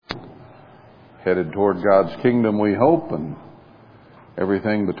headed toward God's kingdom, we hope, and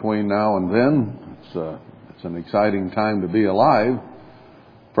everything between now and then. It's an exciting time to be alive.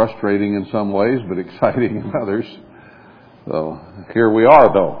 Frustrating in some ways, but exciting in others. So here we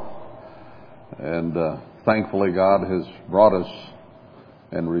are, though. And thankfully God has brought us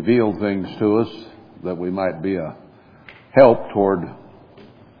and revealed things to us that we might be a help toward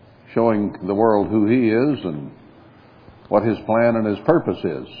showing the world who He is and what His plan and His purpose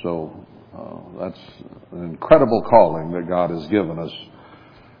is. So that's an incredible calling that God has given us,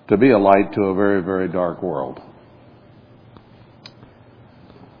 to be a light to a very, very dark world.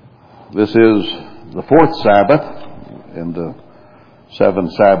 This is the fourth Sabbath in the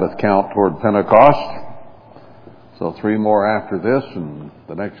 7 Sabbath count toward Pentecost. So 3 more after this, and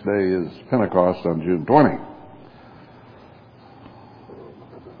the next day is Pentecost on June 20.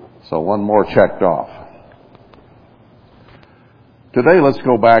 So 1 more checked off. Today let's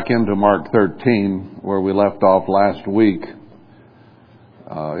go back into Mark 13, where we left off last week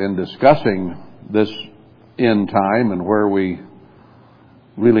in discussing this end time and where we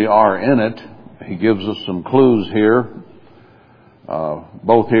really are in it. He gives us some clues here,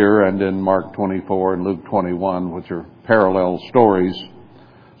 both here and in Mark 24 and Luke 21, which are parallel stories.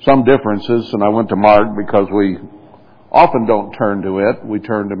 Some differences, and I went to Mark because we often don't turn to it. We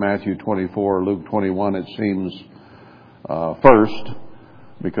turn to Matthew 24 or Luke 21, it seems, first,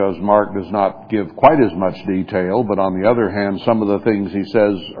 because Mark does not give quite as much detail, but on the other hand, some of the things he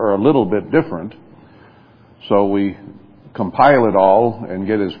says are a little bit different. So we compile it all and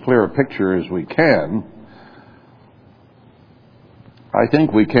get as clear a picture as we can. I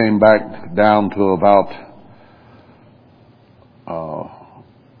think we came back down to about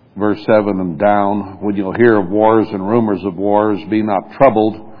verse 7 and down. When you'll hear of wars and rumors of wars, be not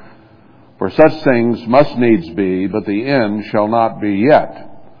troubled, for such things must needs be, but the end shall not be yet.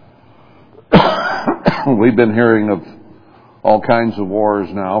 We've been hearing of all kinds of wars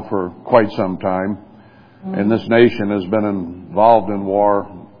now for quite some time. And this nation has been involved in war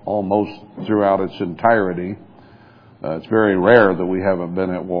almost throughout its entirety. It's very rare that we haven't been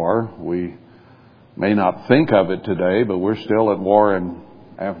at war. We may not think of it today, but we're still at war in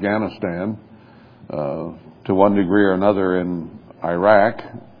Afghanistan, to one degree or another in Iraq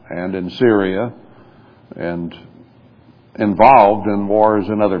and in Syria, and involved in wars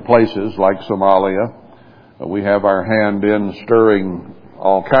in other places like Somalia. We have our hand in stirring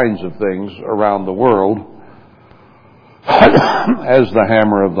all kinds of things around the world as the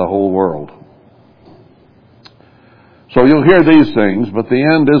hammer of the whole world. So you'll hear these things, but the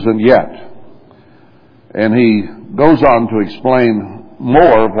end isn't yet. And he goes on to explain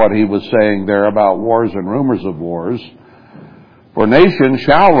more of what he was saying there about wars and rumors of wars. For nation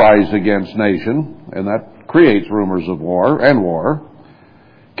shall rise against nation, and that creates rumors of war and war.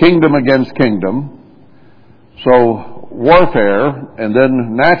 Kingdom against kingdom. So warfare and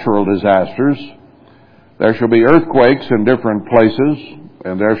then natural disasters. There shall be earthquakes in different places,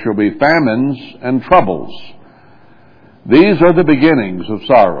 and there shall be famines and troubles. These are the beginnings of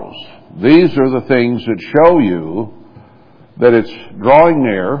sorrows. These are the things that show you that it's drawing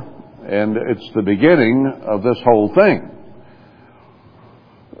near, and it's the beginning of this whole thing.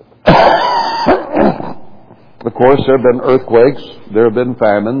 Of course, there have been earthquakes, there have been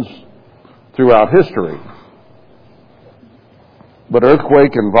famines throughout history. But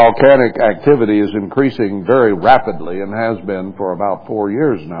earthquake and volcanic activity is increasing very rapidly and has been for about 4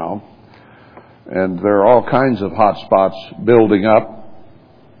 years now. And there are all kinds of hot spots building up.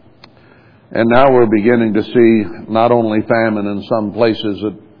 And now we're beginning to see not only famine in some places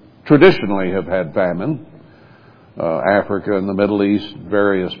that traditionally have had famine, Africa and the Middle East,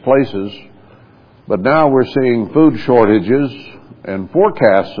 various places, but now we're seeing food shortages and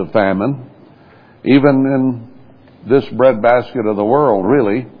forecasts of famine, even in this breadbasket of the world,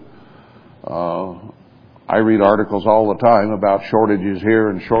 really. I read articles all the time about shortages here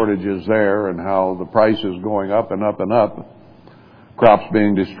and shortages there, and how the price is going up and up and up. Crops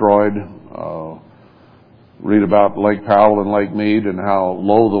being destroyed. Read about Lake Powell and Lake Mead and how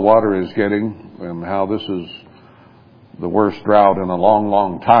low the water is getting, and how this is the worst drought in a long,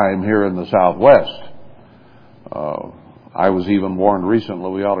 long time here in the Southwest. I was even warned recently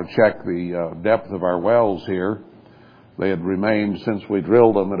we ought to check the depth of our wells here. They had remained, since we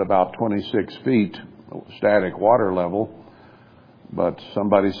drilled them, at about 26 feet static water level. But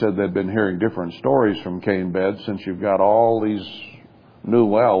somebody said they'd been hearing different stories from cane beds since you've got all these new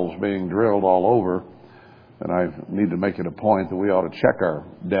wells being drilled all over. And I need to make it a point that we ought to check our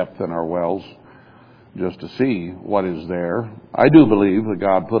depth in our wells just to see what is there. I do believe that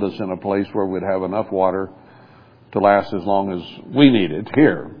God put us in a place where we'd have enough water to last as long as we need it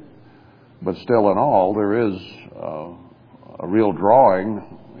here. But still in all, there is a real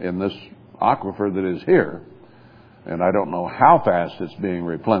drawing in this aquifer that is here. And I don't know how fast it's being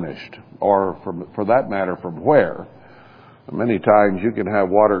replenished, or for that matter, from where. Many times you can have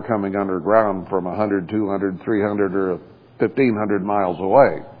water coming underground from 100, 200, 300, or 1,500 miles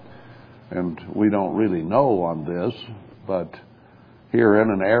away. And we don't really know on this, but here in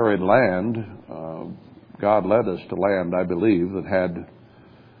an arid land, God led us to land, I believe, that had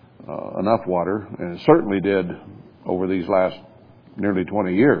enough water, and it certainly did over these last nearly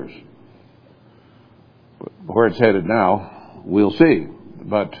 20 years. Where it's headed now, we'll see.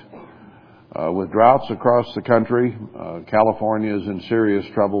 But with droughts across the country, California is in serious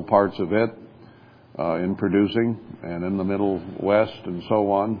trouble, parts of it, in producing, and in the Middle West and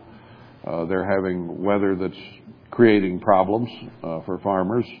so on. They're having weather that's creating problems for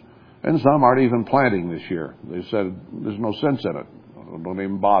farmers, and some aren't even planting this year. They said there's no sense in it. Don't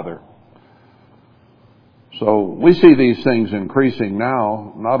even bother. So we see these things increasing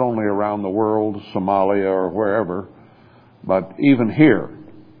now, not only around the world, Somalia or wherever, but even here,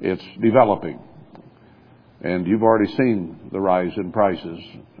 it's developing. And you've already seen the rise in prices,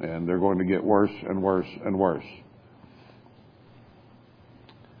 and they're going to get worse and worse and worse.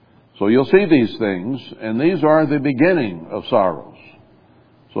 So you'll see these things, and these are the beginning of sorrows.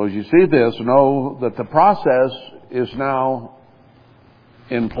 So as you see this, know that the process is now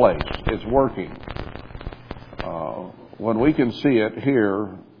in place. It's working. When we can see it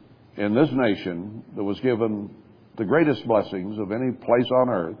here in this nation that was given the greatest blessings of any place on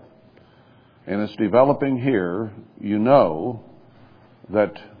earth, and it's developing here, you know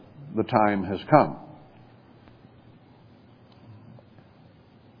that the time has come.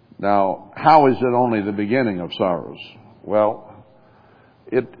 Now, how is it only the beginning of sorrows? Well,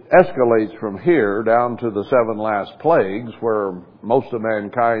 it escalates from here down to the 7 last plagues, where most of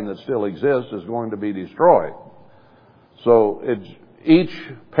mankind that still exists is going to be destroyed. So each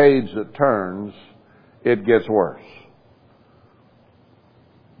page that turns, it gets worse.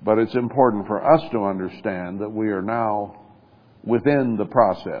 But it's important for us to understand that we are now within the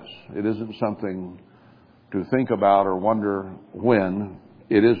process. It isn't something to think about or wonder when.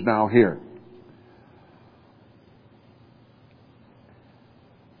 It is now here.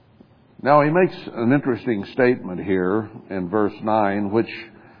 Now he makes an interesting statement here in verse 9, which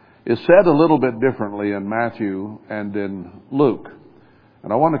is said a little bit differently in Matthew and in Luke.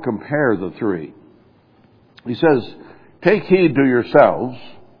 And I want to compare the three. He says, "Take heed to yourselves."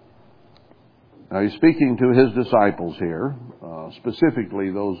 Now he's speaking to his disciples here, specifically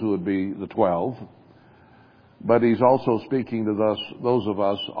those who would be the 12. But he's also speaking to those of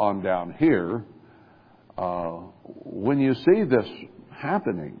us on down here. When you see this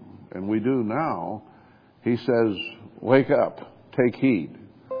happening, and we do now, he says, wake up, take heed.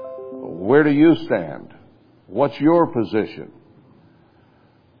 Where do you stand? What's your position?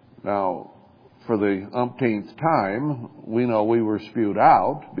 Now, for the umpteenth time, we know we were spewed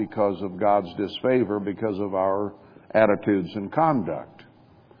out because of God's disfavor, because of our attitudes and conduct.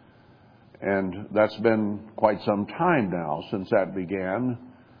 And that's been quite some time now since that began,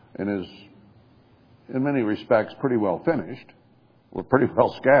 and is, in many respects, pretty well finished. We're pretty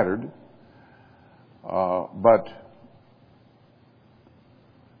well scattered. But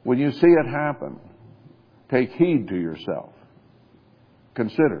when you see it happen, take heed to yourself.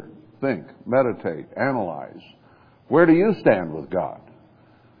 Consider, think, meditate, analyze. Where do you stand with God?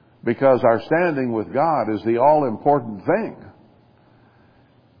 Because our standing with God is the all-important thing.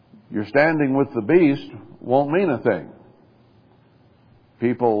 Your standing with the beast won't mean a thing.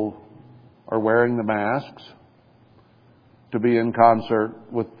 People are wearing the masks to be in concert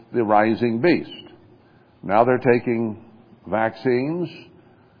with the rising beast. Now they're taking vaccines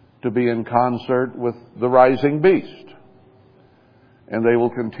to be in concert with the rising beast. And they will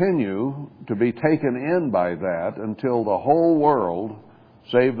continue to be taken in by that until the whole world,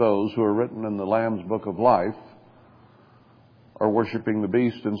 save those who are written in the Lamb's Book of Life, are worshiping the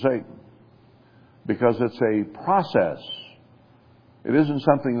beast and Satan. Because it's a process. It isn't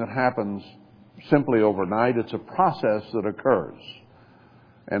something that happens simply overnight. It's a process that occurs.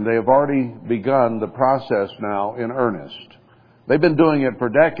 And they have already begun the process now in earnest. They've been doing it for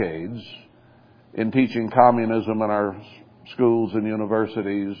decades in teaching communism in our schools and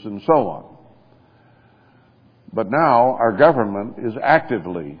universities and so on. But now our government is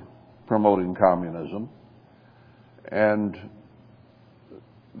actively promoting communism, and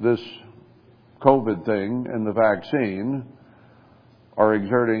this COVID thing and the vaccine are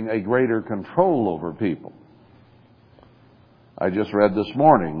exerting a greater control over people. I just read this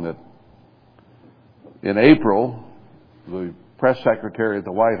morning that in April, the press secretary at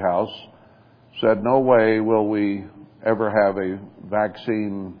the White House said, no way will we ever have a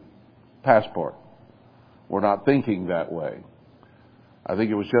vaccine passport. We're not thinking that way. I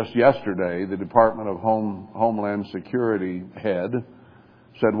think it was just yesterday, the Department of Homeland Security head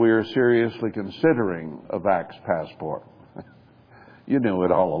said we are seriously considering a vax passport. You knew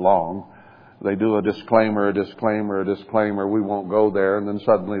it all along. They do a disclaimer, we won't go there, and then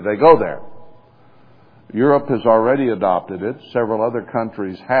suddenly they go there. Europe has already adopted it. Several other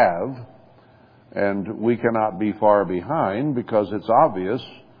countries have. And we cannot be far behind because it's obvious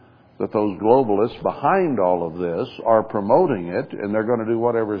that those globalists behind all of this are promoting it, and they're going to do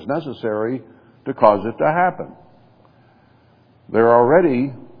whatever is necessary to cause it to happen. They're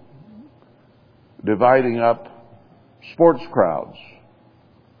already dividing up sports crowds.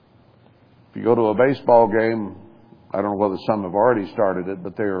 If you go to a baseball game, I don't know whether some have already started it,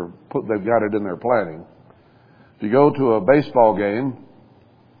 but they've got it in their planning. If you go to a baseball game,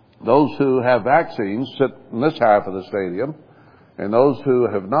 those who have vaccines sit in this half of the stadium, and those who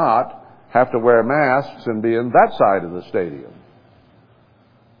have not have to wear masks and be in that side of the stadium.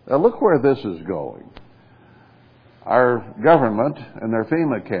 Now look where this is going. Our government and their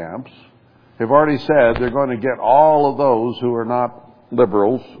FEMA camps have already said they're going to get all of those who are not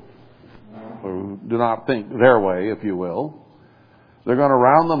liberals, who do not think their way, if you will. They're going to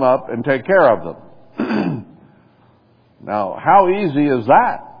round them up and take care of them. Now, how easy is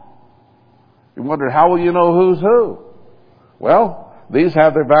that? You wonder, how will you know who's who? Well, these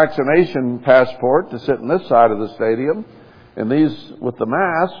have their vaccination passport to sit in this side of the stadium, and these with the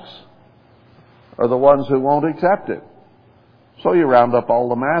masks are the ones who won't accept it. So you round up all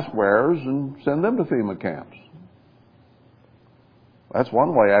the mask wearers and send them to FEMA camps. That's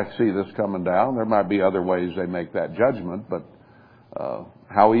one way I see this coming down. There might be other ways they make that judgment, but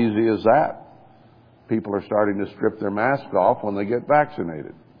how easy is that? People are starting to strip their mask off when they get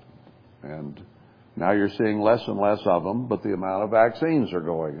vaccinated. And now you're seeing less and less of them, but the amount of vaccines are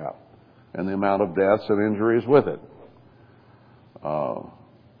going up, and the amount of deaths and injuries with it.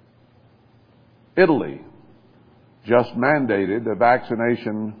 Italy just mandated a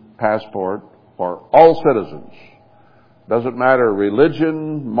vaccination passport for all citizens. Doesn't matter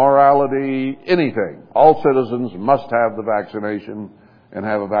religion, morality, anything. All citizens must have the vaccination and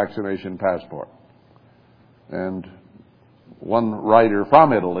have a vaccination passport. And one writer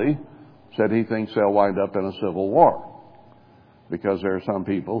from Italy said he thinks they'll wind up in a civil war because there are some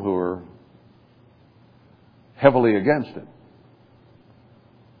people who are heavily against it.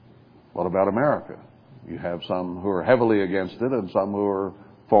 What about America? You have some who are heavily against it and some who are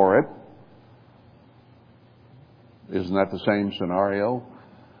for it. Isn't that the same scenario?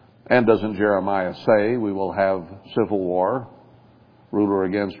 And doesn't Jeremiah say we will have civil war, ruler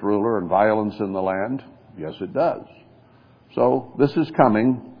against ruler, and violence in the land? Yes, it does. So this is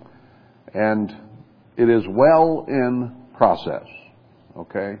coming, and it is well in process.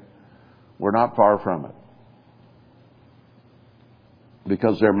 Okay? We're not far from it.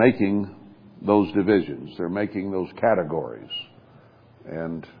 Because they're making those divisions. They're making those categories.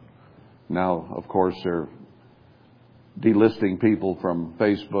 And now, of course, they're delisting people from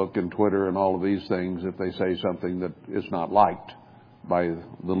Facebook and Twitter and all of these things if they say something that is not liked by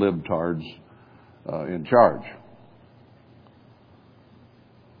the libtards in charge.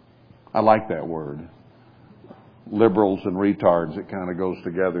 I like that word. Liberals and retards, it kind of goes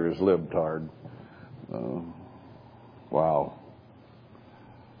together as libtard. Wow.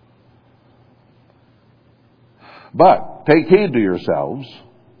 But take heed to yourselves,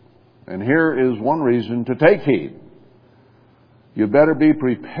 and here is one reason to take heed. You better be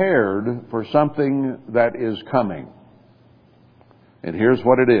prepared for something that is coming. And here's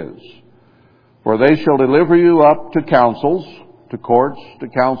what it is. For they shall deliver you up to councils, to courts, to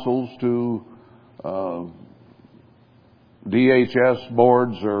councils, to DHS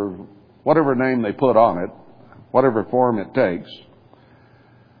boards, or whatever name they put on it, whatever form it takes.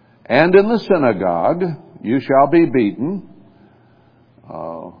 And in the synagogue you shall be beaten.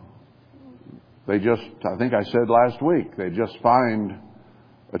 I think I said last week, they just fined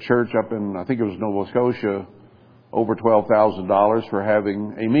a church up in, I think it was Nova Scotia, over $12,000 for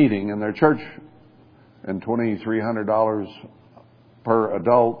having a meeting in their church, and $2,300 per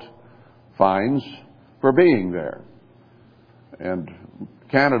adult fines for being there. And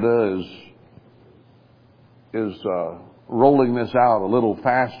Canada is rolling this out a little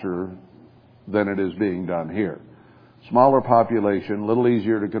faster than it is being done here. Smaller population, a little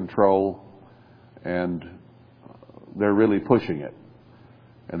easier to control, and they're really pushing it.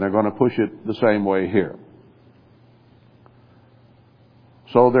 And they're going to push it the same way here.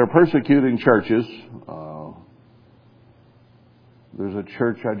 So they're persecuting churches. There's a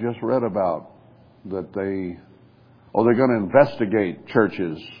church I just read about that they're going to investigate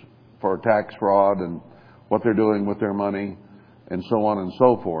churches for tax fraud and what they're doing with their money and so on and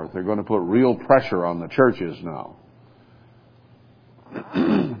so forth. They're going to put real pressure on the churches now.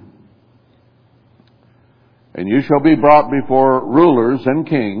 And you shall be brought before rulers and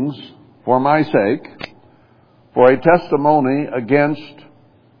kings for my sake, for a testimony against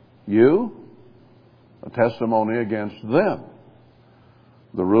you, a testimony against them.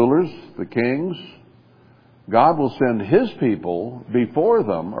 The rulers, the kings, God will send His people before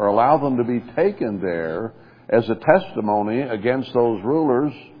them or allow them to be taken there as a testimony against those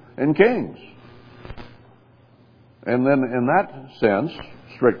rulers and kings. And then in that sense,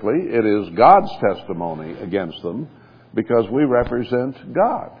 strictly, it is God's testimony against them because we represent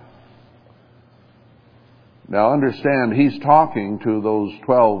God. Now understand, He's talking to those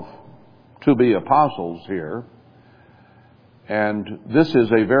 12 to-be apostles here. And this is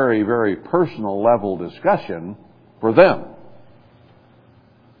a very, very personal level discussion for them.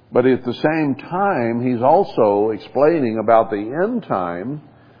 But at the same time, He's also explaining about the end time,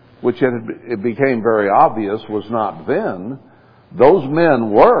 which it became very obvious was not then. Those men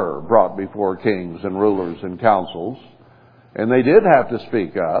were brought before kings and rulers and councils, and they did have to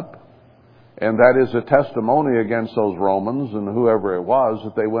speak up. And that is a testimony against those Romans and whoever it was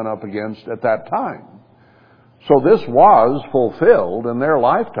that they went up against at that time. So this was fulfilled in their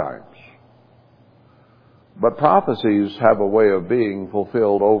lifetimes. But prophecies have a way of being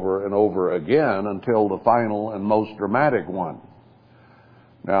fulfilled over and over again until the final and most dramatic one.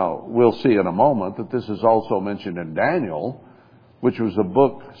 Now, we'll see in a moment that this is also mentioned in Daniel, which was a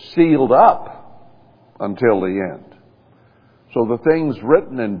book sealed up until the end. So the things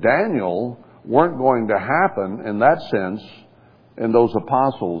written in Daniel weren't going to happen in that sense in those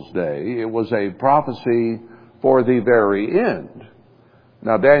apostles' day. It was a prophecy for the very end.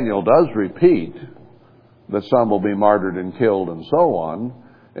 Now, Daniel does repeat that some will be martyred and killed and so on.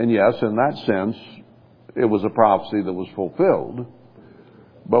 And yes, in that sense, it was a prophecy that was fulfilled.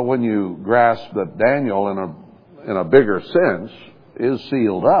 But when you grasp that Daniel, in a bigger sense, is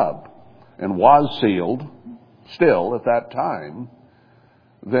sealed up and was sealed still at that time,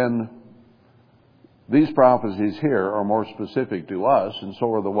 then these prophecies here are more specific to us, and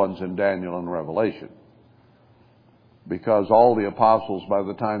so are the ones in Daniel and Revelation. Because all the apostles, by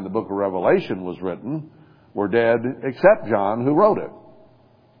the time the book of Revelation was written, were dead except John, who wrote it.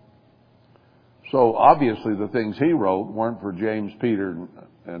 So obviously the things he wrote weren't for James, Peter,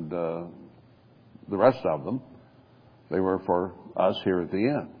 and the rest of them. They were for us here at the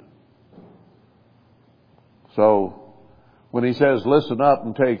end. So when he says, listen up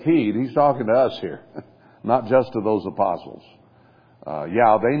and take heed, he's talking to us here, not just to those apostles.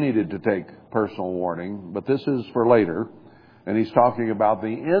 They needed to take personal warning, but this is for later. And he's talking about the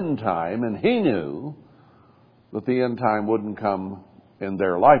end time, and he knew that the end time wouldn't come in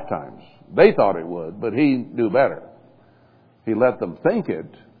their lifetimes. They thought it would, but he knew better. He let them think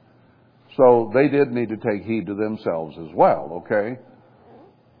it, so they did need to take heed to themselves as well, okay?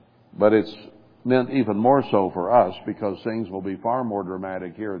 But it's meant even more so for us because things will be far more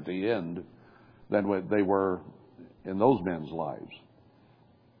dramatic here at the end than what they were in those men's lives.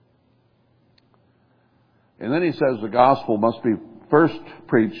 And then he says the gospel must be first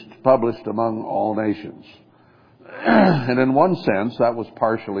preached, published among all nations. And in one sense, that was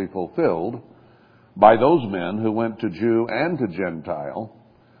partially fulfilled by those men who went to Jew and to Gentile.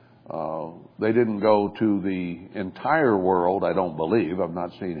 They didn't go to the entire world, I don't believe. I've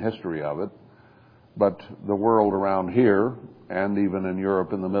not seen history of it. But the world around here, and even in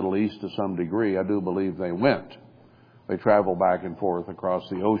Europe and the Middle East to some degree, I do believe they went. They traveled back and forth across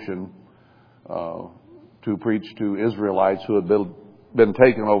the ocean to preach to Israelites who had been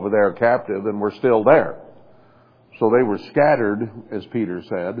taken over there captive and were still there. So they were scattered, as Peter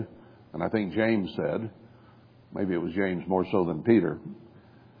said, and I think James said, maybe it was James more so than Peter,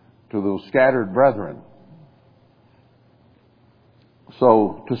 to those scattered brethren.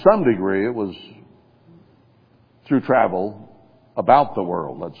 So to some degree it was through travel about the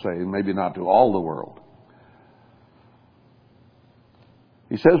world, let's say, maybe not to all the world.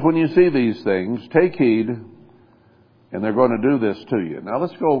 He says, when you see these things, take heed, and they're going to do this to you. Now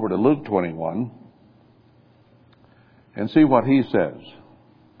let's go over to Luke 21 and see what he says.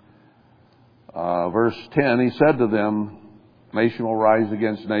 Verse 10, he said to them, nation will rise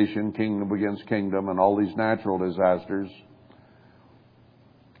against nation, kingdom against kingdom, and all these natural disasters.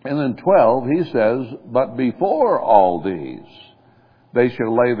 And then 12, he says, but before all these, they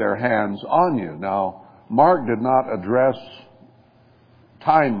shall lay their hands on you. Now, Mark did not address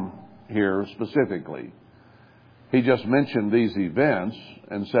time here specifically. He just mentioned these events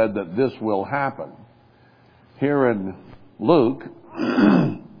and said that this will happen. Here in Luke,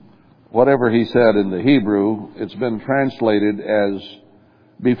 whatever he said in the Hebrew, it's been translated as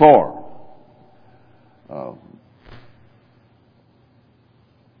before.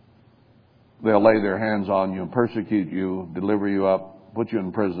 They'll lay their hands on you and persecute you, deliver you up, put you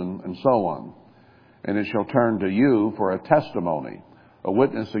in prison, and so on. And it shall turn to you for a testimony, a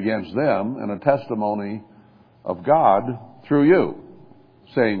witness against them, and a testimony of God through you,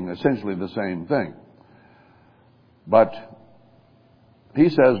 saying essentially the same thing. But he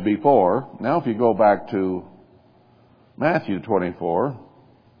says before. Now if you go back to Matthew 24,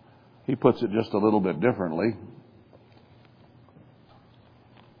 he puts it just a little bit differently.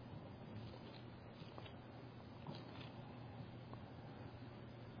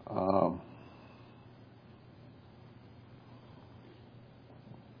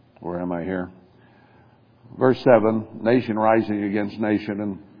 Where am I here? Verse 7, nation rising against nation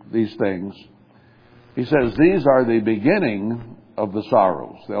and these things. He says, these are the beginning of the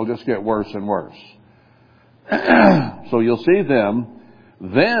sorrows. They'll just get worse and worse. So you'll see them,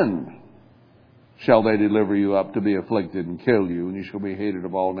 then shall they deliver you up to be afflicted and kill you, and you shall be hated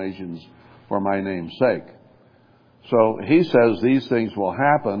of all nations for my name's sake. So he says these things will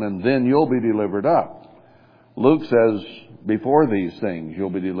happen, and then you'll be delivered up. Luke says before these things you'll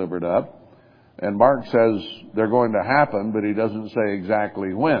be delivered up. And Mark says they're going to happen, but he doesn't say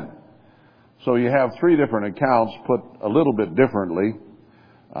exactly when. So you have three different accounts put a little bit differently.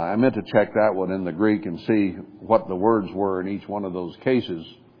 I meant to check that one in the Greek and see what the words were in each one of those cases.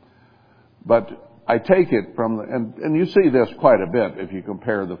 But I take it from, and you see this quite a bit if you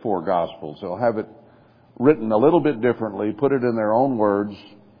compare the four Gospels. They'll have it written a little bit differently, put it in their own words.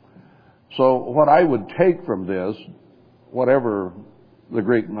 So what I would take from this, whatever the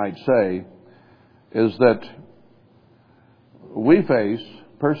Greek might say, is that we face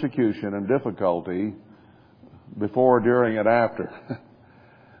persecution and difficulty before, during, and after.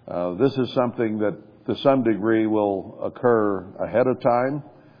 This is something that to some degree will occur ahead of time,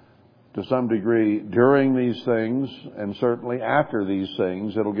 to some degree during these things, and certainly after these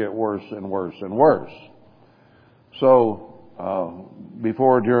things it'll get worse and worse and worse. So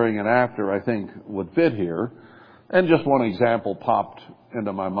before, during, and after I think would fit here. And just one example popped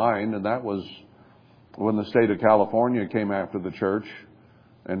into my mind, and that was when the state of California came after the church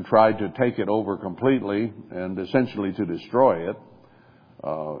and tried to take it over completely and essentially to destroy it.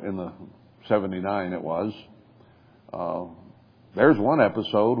 In the 79 it was. There's one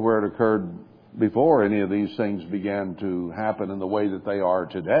episode where it occurred before any of these things began to happen in the way that they are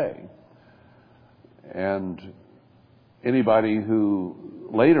today. And anybody who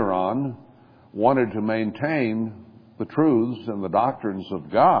later on wanted to maintain the truths and the doctrines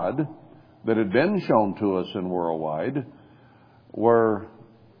of God that had been shown to us in worldwide were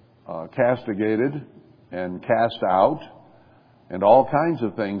castigated and cast out, and all kinds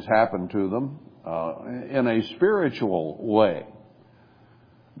of things happened to them in a spiritual way.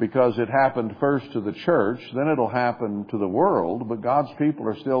 Because it happened first to the church, then it'll happen to the world, but God's people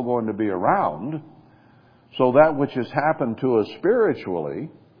are still going to be around. So that which has happened to us spiritually,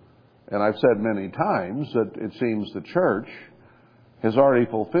 and I've said many times that it seems the church has already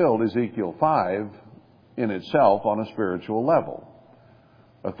fulfilled Ezekiel 5 in itself on a spiritual level.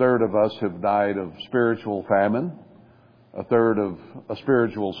 A third of us have died of spiritual famine, a third of a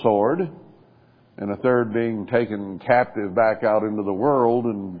spiritual sword, and a third being taken captive back out into the world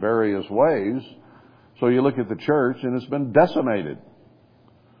in various ways. So you look at the church and it's been decimated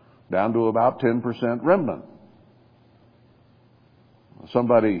down to about 10% remnant.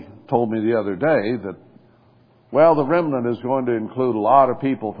 Somebody told me the other day that, well, the remnant is going to include a lot of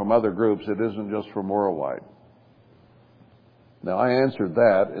people from other groups. It isn't just from worldwide. Now, I answered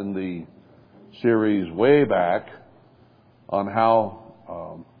that in the series way back on how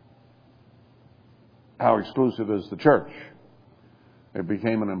exclusive is the church. It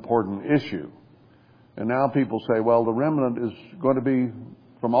became an important issue. And now people say, well, the remnant is going to be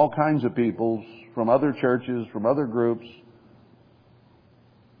from all kinds of peoples, from other churches, from other groups.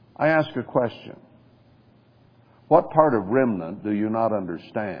 I ask a question. What part of remnant do you not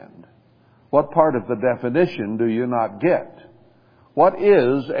understand? What part of the definition do you not get? What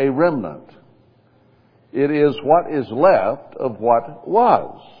is a remnant? It is what is left of what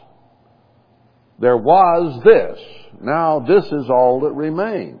was. There was this. Now this is all that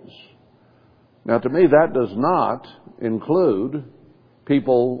remains. Now to me that does not include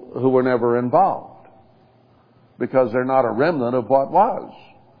people who were never involved, because they're not a remnant of what was.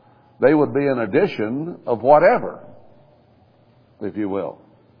 They would be an addition of whatever, if you will.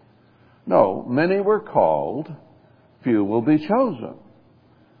 No, many were called, few will be chosen.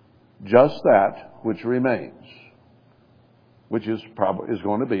 Just that which remains, which is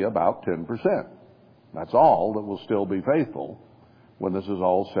going to be about 10%. That's all that will still be faithful when this is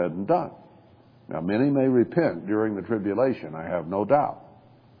all said and done. Now, many may repent during the tribulation, I have no doubt.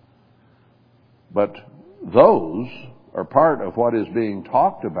 But those are part of what is being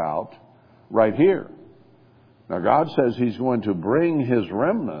talked about right here. Now, God says He's going to bring His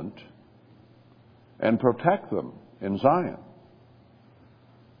remnant and protect them in Zion.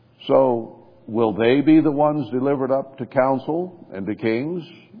 So, will they be the ones delivered up to council and to kings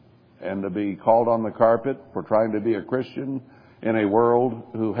and to be called on the carpet for trying to be a Christian in a world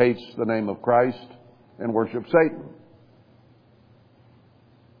who hates the name of Christ and worships Satan?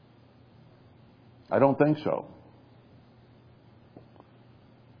 I don't think so.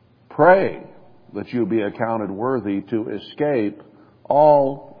 Pray that you be accounted worthy to escape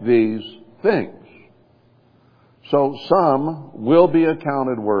all these things. So some will be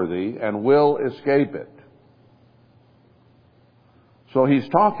accounted worthy and will escape it. So he's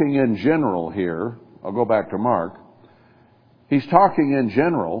talking in general here. I'll go back to Mark. He's talking in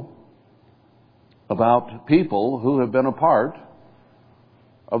general about people who have been a part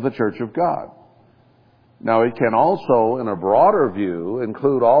of the Church of God. Now, it can also, in a broader view,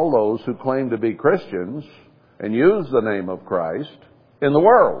 include all those who claim to be Christians and use the name of Christ in the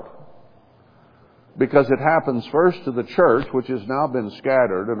world. Because it happens first to the church, which has now been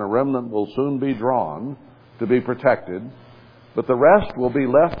scattered, and a remnant will soon be drawn to be protected, but the rest will be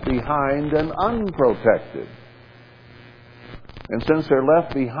left behind and unprotected. And since they're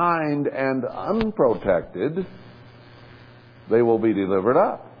left behind and unprotected, they will be delivered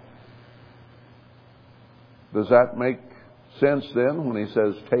up. Does that make sense then when he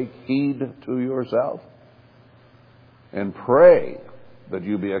says, take heed to yourself and pray that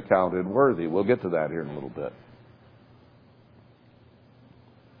you be accounted worthy? We'll get to that here in a little bit.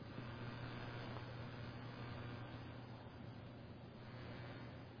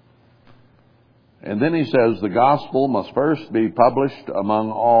 And then he says the gospel must first be published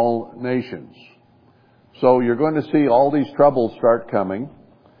among all nations. So you're going to see all these troubles start coming,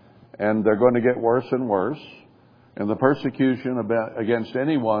 and they're going to get worse and worse. And the persecution against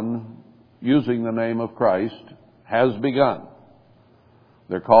anyone using the name of Christ has begun.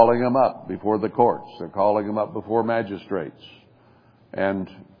 They're calling them up before the courts. They're calling them up before magistrates. And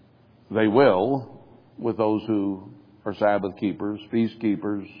they will, with those who are Sabbath keepers, feast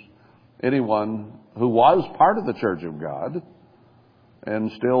keepers, anyone who was part of the Church of God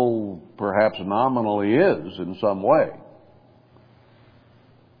and still perhaps nominally is in some way.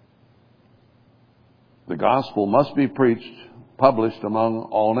 The gospel must be preached, published among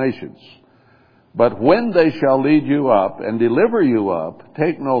all nations. But when they shall lead you up and deliver you up,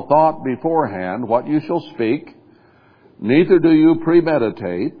 take no thought beforehand what you shall speak, neither do you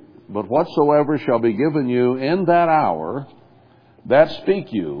premeditate, but whatsoever shall be given you in that hour, that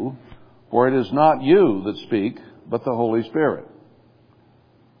speak you, for it is not you that speak, but the Holy Spirit.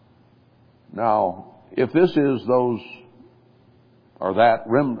 Now, if this is those, or that,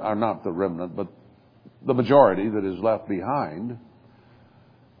 or not the remnant, but the majority that is left behind,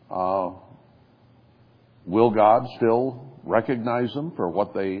 will God still recognize them for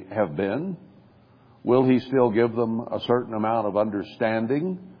what they have been? Will He still give them a certain amount of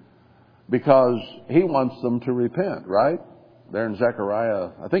understanding? Because He wants them to repent, right? There in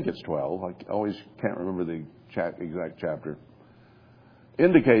Zechariah, I think it's 12, I always can't remember the exact chapter,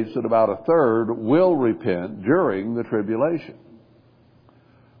 indicates that about a third will repent during the tribulation.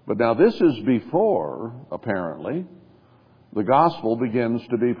 But now this is before, apparently, the gospel begins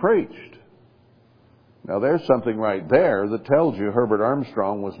to be preached. Now there's something right there that tells you Herbert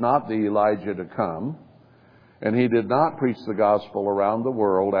Armstrong was not the Elijah to come, and he did not preach the gospel around the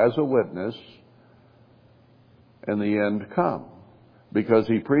world as a witness and the end come. Because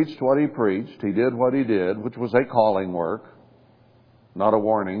he preached what he preached, he did what he did, which was a calling work, not a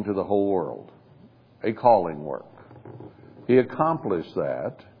warning to the whole world. A calling work. He accomplished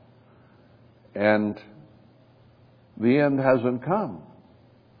that, and the end hasn't come.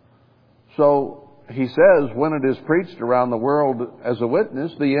 So he says when it is preached around the world as a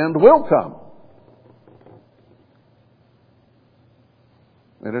witness, the end will come.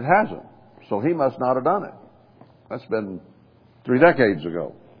 And it hasn't. So he must not have done it. That's been 3 decades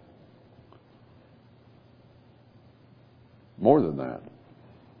ago. More than that.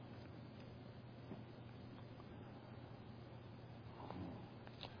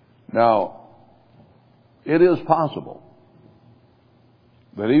 Now, it is possible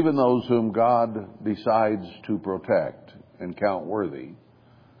that even those whom God decides to protect and count worthy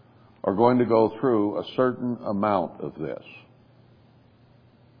are going to go through a certain amount of this.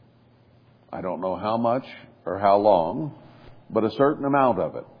 I don't know how much or how long, but a certain amount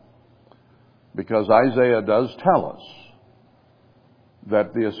of it. Because Isaiah does tell us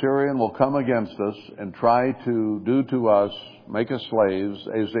that the Assyrian will come against us and try to do to us, make us slaves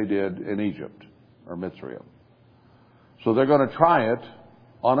as they did in Egypt or Mitzrayim. So they're going to try it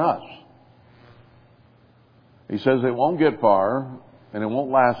on us. He says it won't get far and it won't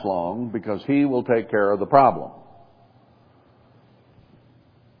last long because he will take care of the problem.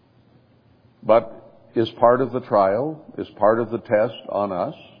 But is part of the trial, is part of the test on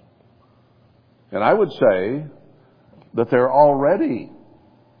us. And I would say that they're already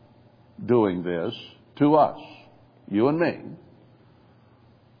doing this to us, you and me,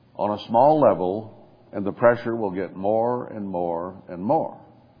 on a small level, and the pressure will get more and more and more.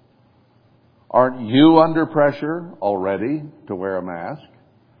 Aren't you under pressure already to wear a mask?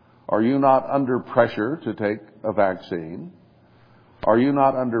 Are you not under pressure to take a vaccine? Are you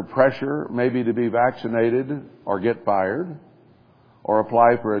not under pressure maybe to be vaccinated or get fired or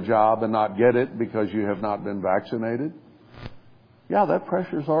apply for a job and not get it because you have not been vaccinated? Yeah, that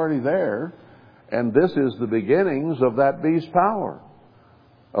pressure's already there. And this is the beginnings of that beast power,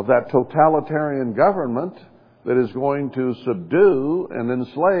 of that totalitarian government that is going to subdue and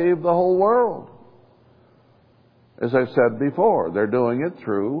enslave the whole world. As I said before, they're doing it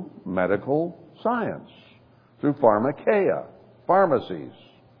through medical science, through pharmakeia, pharmacies.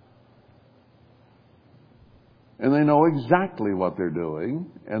 And they know exactly what they're doing,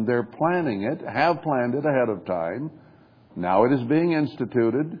 and they're planning it, have planned it ahead of time. Now it is being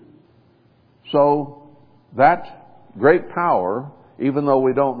instituted. So that great power, even though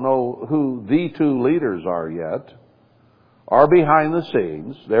we don't know who the two leaders are yet, are behind the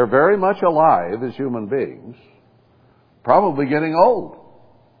scenes. They're very much alive as human beings, probably getting old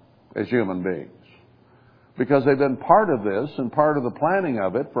as human beings, because they've been part of this and part of the planning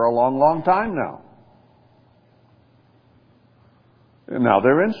of it for a long, long time now. And now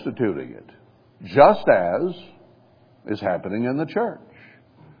they're instituting it, just as is happening in the church.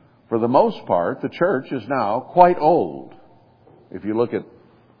 For the most part, the church is now quite old. If you look at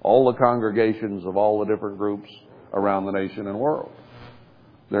all the congregations of all the different groups around the nation and world,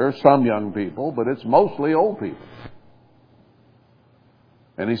 there are some young people, but it's mostly old people.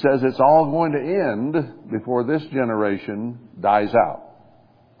 And he says it's all going to end before this generation dies out.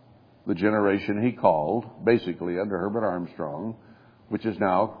 The generation he called, basically under Herbert Armstrong, which is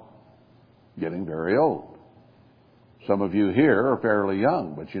now getting very old. Some of you here are fairly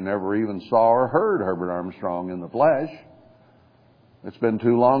young, but you never even saw or heard Herbert Armstrong in the flesh. It's been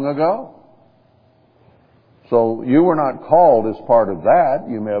too long ago. So you were not called as part of that.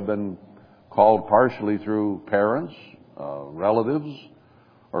 You may have been called partially through parents, relatives,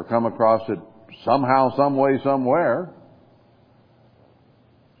 or come across it somehow, some way, somewhere.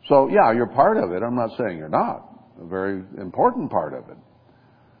 So yeah, you're part of it. I'm not saying you're not. A very important part of it.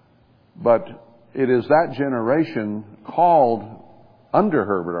 But it is that generation called under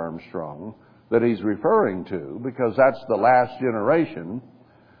Herbert Armstrong that he's referring to, because that's the last generation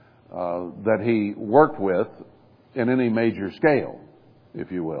that he worked with in any major scale,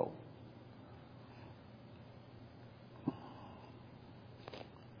 if you will.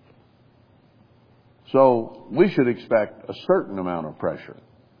 So we should expect a certain amount of pressure.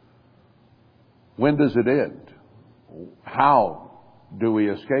 When does it end? How do we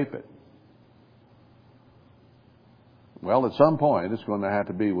escape it? Well, at some point, it's going to have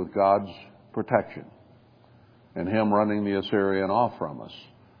to be with God's protection and Him running the Assyrian off from us.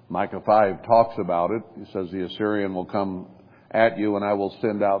 Micah 5 talks about it. He says the Assyrian will come at you, and I will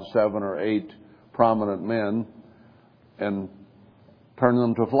send out 7 or 8 prominent men and turn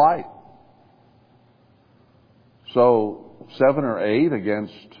them to flight. So 7 or 8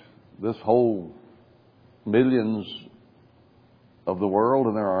 against this whole millions of the world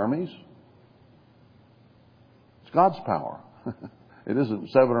and their armies? It's God's power. It isn't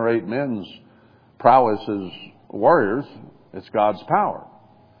 7 or 8 men's prowess as warriors. It's God's power.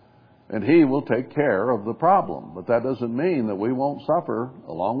 And He will take care of the problem. But that doesn't mean that we won't suffer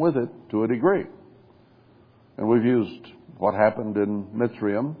along with it to a degree. And we've used what happened in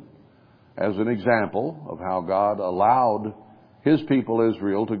Mitzrayim as an example of how God allowed His people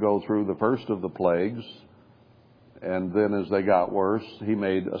Israel to go through the first of the plagues, and then as they got worse, He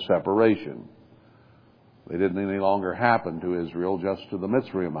made a separation. They didn't any longer happen to Israel, just to the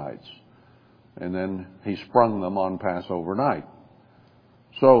Mitzrayimites. And then He sprung them on Passover night.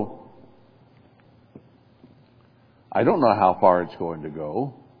 So, I don't know how far it's going to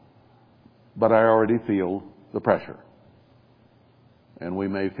go, but I already feel the pressure. And we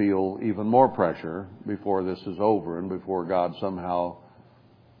may feel even more pressure before this is over and before God somehow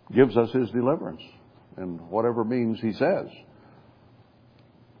gives us His deliverance in whatever means He says.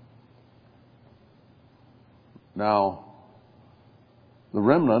 Now, the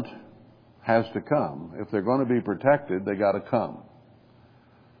remnant has to come. If they're going to be protected, they got to come.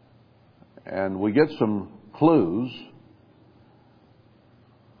 And we get some clues.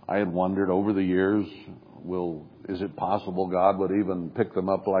 I had wondered over the years, is it possible God would even pick them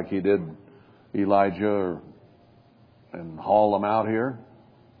up like He did Elijah and haul them out here?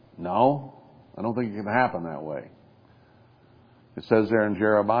 No, I don't think it can happen that way. It says there in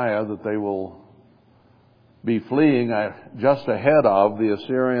Jeremiah that they will be fleeing just ahead of the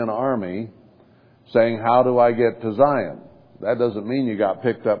Assyrian army, saying, how do I get to Zion? That doesn't mean you got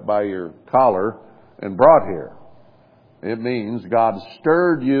picked up by your collar and brought here. It means God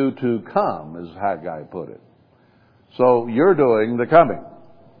stirred you to come, as Haggai put it. So you're doing the coming.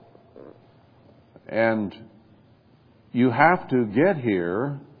 And you have to get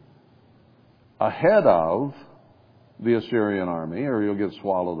here ahead of the Assyrian army, or you'll get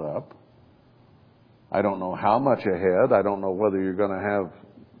swallowed up. I don't know how much ahead. I don't know whether you're going to have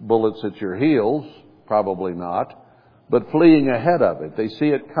bullets at your heels. Probably not. But fleeing ahead of it. They see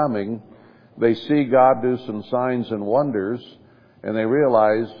it coming. They see God do some signs and wonders. And they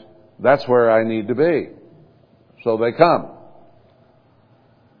realize, that's where I need to be. So they come.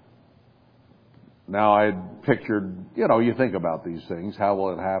 Now I pictured, you think about these things. How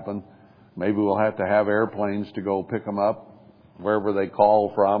will it happen? Maybe we'll have to have airplanes to go pick them up wherever they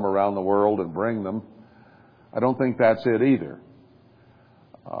call from around the world and bring them. I don't think that's it either.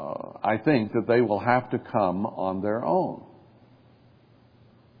 I think that they will have to come on their own.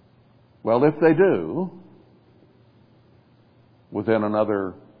 Well, if they do, within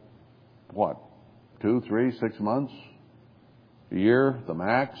another, 2, 3, 6 months, a year, the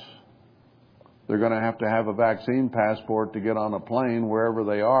max, they're going to have a vaccine passport to get on a plane wherever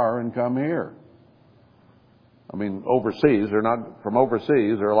they are and come here. I mean, overseas, they're not from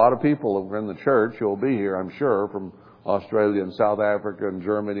overseas. There are a lot of people in the church who will be here, I'm sure, from Australia and South Africa and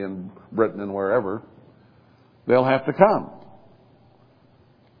Germany and Britain and wherever. They'll have to come.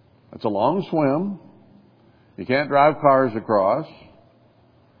 It's a long swim. You can't drive cars across.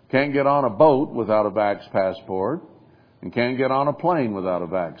 Can't get on a boat without a vax passport. And can't get on a plane without a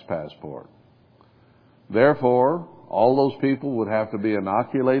vax passport. Therefore, all those people would have to be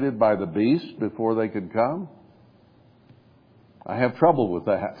inoculated by the beast before they could come. I have trouble with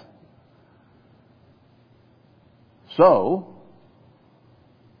that. So,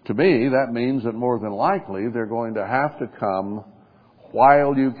 to me, that means that more than likely they're going to have to come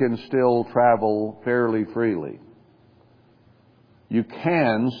while you can still travel fairly freely. You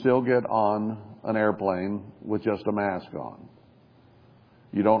can still get on an airplane with just a mask on.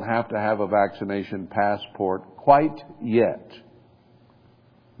 You don't have to have a vaccination passport quite yet,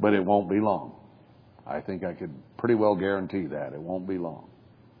 but it won't be long. I think I could pretty well guarantee that. It won't be long.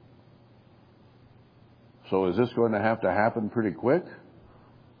 So is this going to have to happen pretty quick?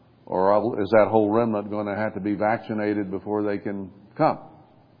 Or is that whole remnant going to have to be vaccinated before they can come?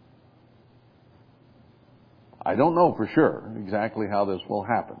 I don't know for sure exactly how this will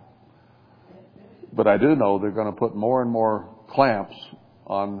happen. But I do know they're going to put more and more clamps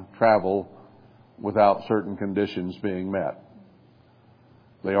on travel without certain conditions being met.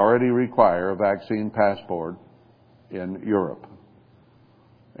 They already require a vaccine passport in Europe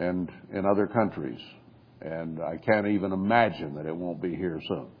and in other countries. And I can't even imagine that it won't be here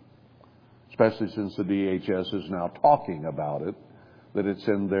soon. Especially since the DHS is now talking about it, that it's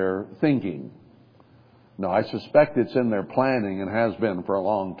in their thinking. Now, I suspect it's in their planning and has been for a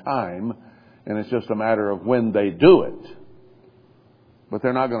long time, and it's just a matter of when they do it. But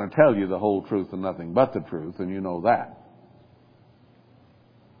they're not going to tell you the whole truth and nothing but the truth, and you know that.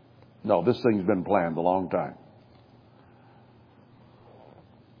 No, this thing's been planned a long time.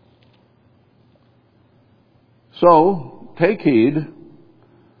 So, take heed,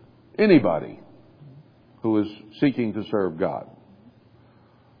 anybody who is seeking to serve God.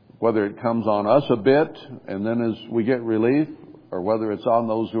 Whether it comes on us a bit, and then as we get relief, or whether it's on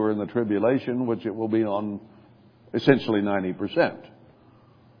those who are in the tribulation, which it will be on essentially 90%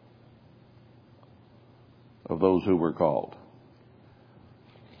 of those who were called.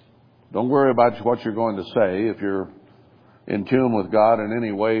 Don't worry about what you're going to say. If you're in tune with God in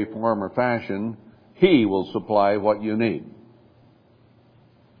any way, form, or fashion, He will supply what you need.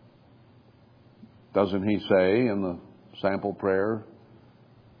 Doesn't He say in the sample prayer,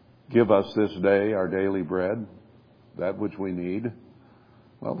 "Give us this day our daily bread," that which we need?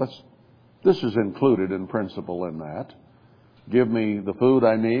 Well, this is included in principle in that. Give me the food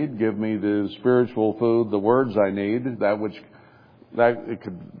I need. Give me the spiritual food, the words I need. It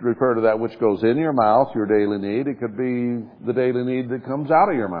could refer to that which goes in your mouth, your daily need. It could be the daily need that comes out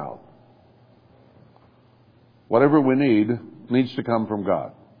of your mouth. Whatever we need needs to come from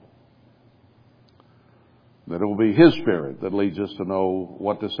God. That it will be His Spirit that leads us to know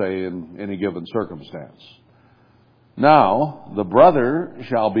what to say in any given circumstance. Now, the brother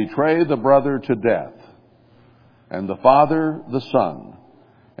shall betray the brother to death, and the father the son,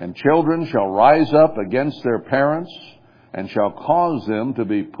 and children shall rise up against their parents, and shall cause them to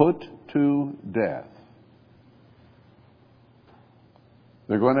be put to death.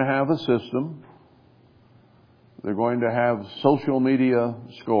 They're going to have a system. They're going to have social media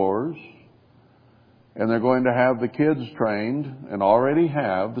scores. And they're going to have the kids trained, and already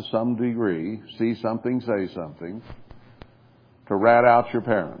have to some degree, see something, say something, to rat out your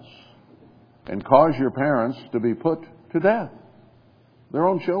parents and cause your parents to be put to death, their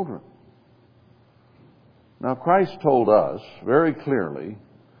own children. Now, Christ told us very clearly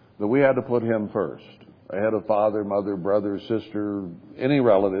that we had to put Him first, ahead of father, mother, brother, sister, any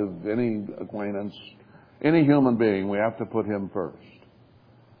relative, any acquaintance, any human being. We have to put Him first.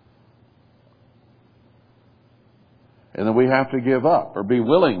 And then we have to give up, or be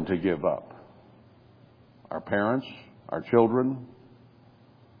willing to give up, our parents, our children,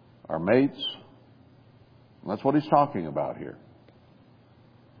 our mates. That's what He's talking about here,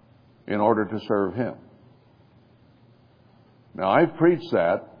 in order to serve Him. Now, I've preached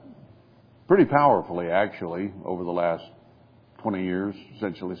that pretty powerfully, actually, over the last 20 years,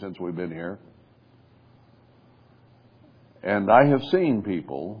 essentially since we've been here. And I have seen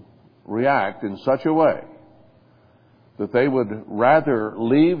people react in such a way that they would rather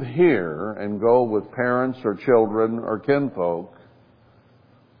leave here and go with parents or children or kinfolk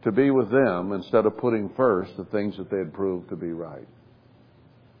to be with them instead of putting first the things that they had proved to be right.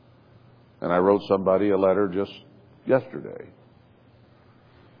 And I wrote somebody a letter just yesterday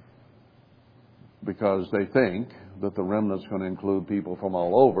because they think that the remnant's going to include people from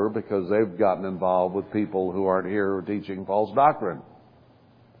all over because they've gotten involved with people who aren't here or teaching false doctrine.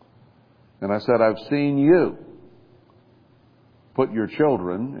 And I said, I've seen you put your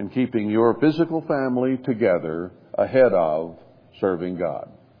children in keeping your physical family together ahead of serving God.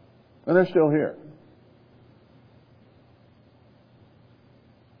 And they're still here.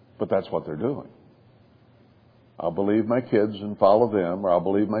 But that's what they're doing. I'll believe my kids and follow them, or I'll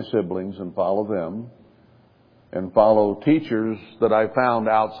believe my siblings and follow them, and follow teachers that I found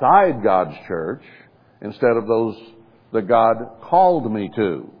outside God's church instead of those that God called me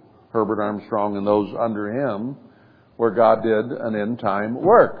to. Herbert Armstrong and those under him, where God did an end-time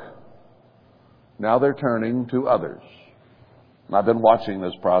work. Now they're turning to others. And I've been watching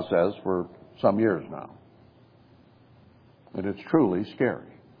this process for some years now. And it's truly scary.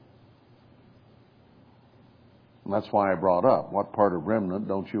 And that's why I brought up, what part of remnant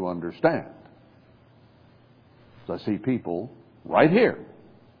don't you understand? So I see people right here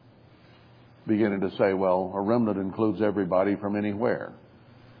beginning to say, well, a remnant includes everybody from anywhere.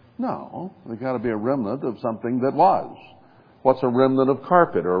 No, there's got to be a remnant of something that was. What's a remnant of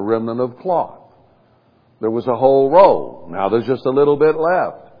carpet or a remnant of cloth? There was a whole roll. Now there's just a little bit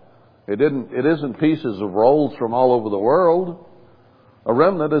left. It isn't pieces of rolls from all over the world. A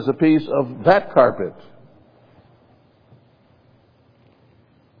remnant is a piece of that carpet.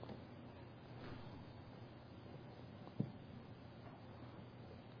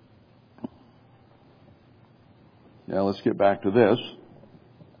 Now let's get back to this.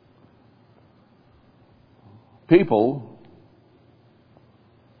 People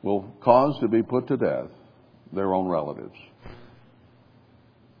will cause to be put to death their own relatives.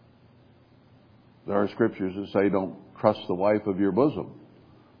 There are scriptures that say don't trust the wife of your bosom.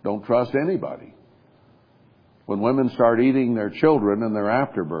 Don't trust anybody. When women start eating their children in their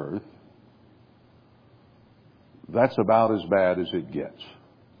afterbirth, that's about as bad as it gets.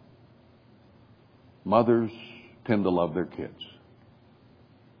 Mothers tend to love their kids.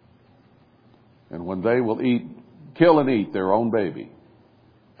 And when they will kill and eat their own baby,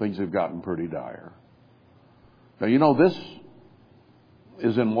 things have gotten pretty dire. Now, you know, this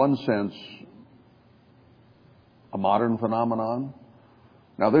is in one sense a modern phenomenon.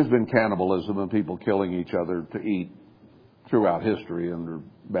 Now, there's been cannibalism and people killing each other to eat throughout history under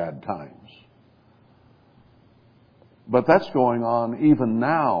bad times. But that's going on even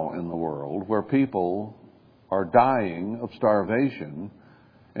now in the world, where people are dying of starvation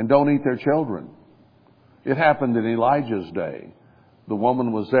and don't eat their children. It happened in Elijah's day. The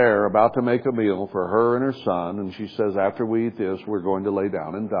woman was there about to make a meal for her and her son, and she says, after we eat this, we're going to lay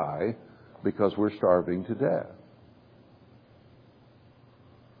down and die because we're starving to death.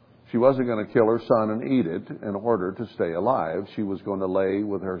 She wasn't going to kill her son and eat it in order to stay alive. She was going to lay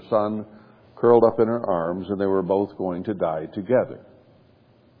with her son curled up in her arms, and they were both going to die together.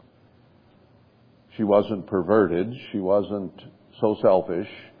 She wasn't perverted. She wasn't so selfish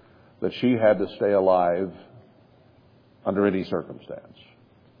that she had to stay alive under any circumstance.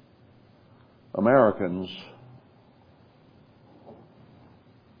 Americans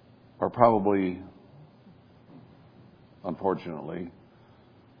are probably, unfortunately,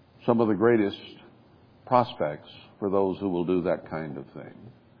 some of the greatest prospects for those who will do that kind of thing.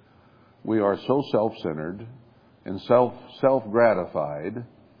 We are so self-centered and self-gratified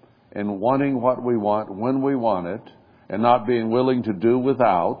and wanting what we want when we want it and not being willing to do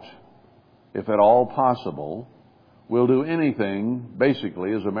without, if at all possible. We'll do anything,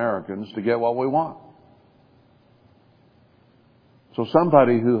 basically, as Americans, to get what we want. So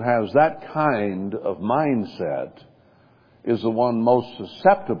somebody who has that kind of mindset is the one most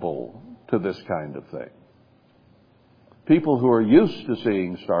susceptible to this kind of thing. People who are used to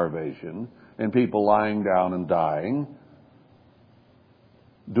seeing starvation and people lying down and dying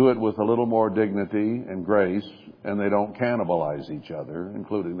do it with a little more dignity and grace, and they don't cannibalize each other,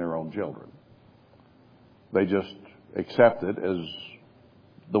 including their own children. They just accept it as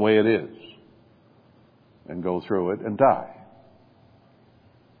the way it is and go through it and die.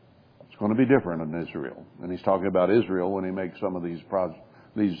 It's going to be different in Israel. And he's talking about Israel when he makes some of these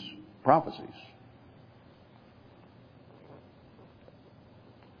prophecies.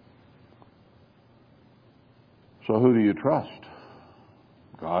 So who do you trust?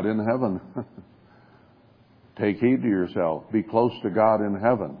 God in heaven. Take heed to yourself. Be close to God in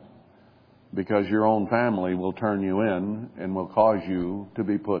heaven, because your own family will turn you in and will cause you to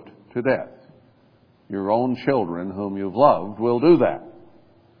be put to death. Your own children whom you've loved will do that.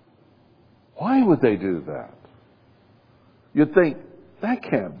 Why would they do that? You'd think, that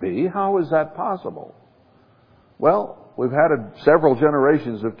can't be. How is that possible? Well, we've had several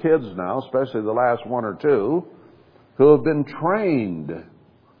generations of kids now, especially the last one or two, who have been trained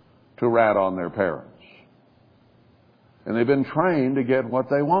to rat on their parents. And they've been trained to get what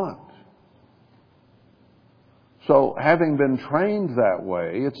they want. So having been trained that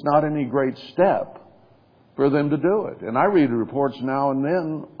way, it's not any great step for them to do it. And I read reports now and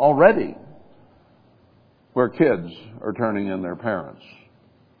then already where kids are turning in their parents.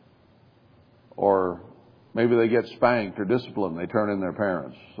 Or maybe they get spanked or disciplined, they turn in their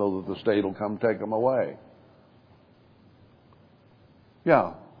parents so that the state will come take them away.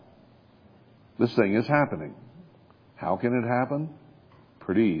 Yeah, this thing is happening. How can it happen?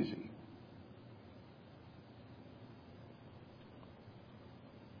 Pretty easy.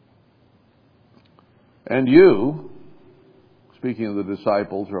 And you, speaking of the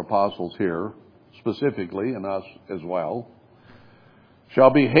disciples or apostles here, specifically, and us as well,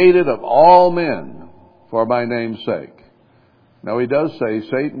 shall be hated of all men for my name's sake. Now he does say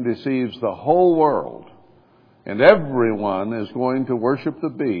Satan deceives the whole world, and everyone is going to worship the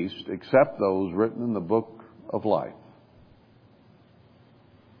beast except those written in the book of life.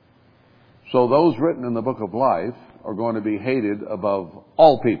 So those written in the book of life are going to be hated above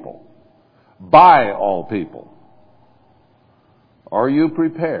all people, by all people. Are you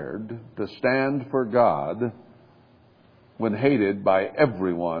prepared to stand for God when hated by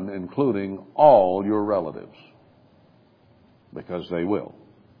everyone, including all your relatives? Because they will.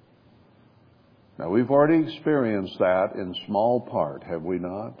 Now, we've already experienced that in small part, have we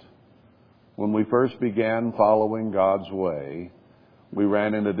not? When we first began following God's way, we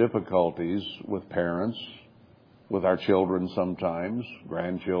ran into difficulties with parents, with our children sometimes,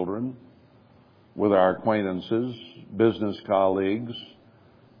 grandchildren, with our acquaintances, business colleagues,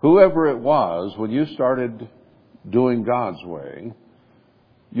 whoever it was. When you started doing God's way,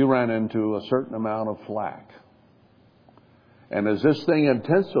 you ran into a certain amount of flack. And as this thing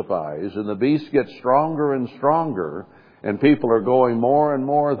intensifies and the beast gets stronger and stronger, and people are going more and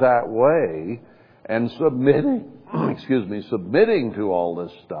more that way and submitting to all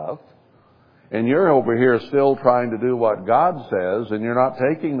this stuff, and you're over here still trying to do what God says, and you're not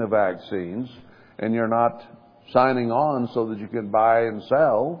taking the vaccines, and you're not signing on so that you can buy and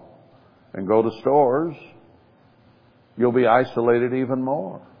sell and go to stores, you'll be isolated even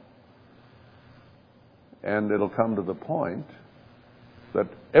more. And it'll come to the point that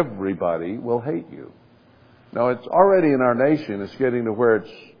everybody will hate you. Now, it's already in our nation, it's getting to where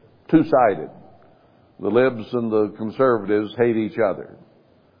it's two-sided. The libs and the conservatives hate each other.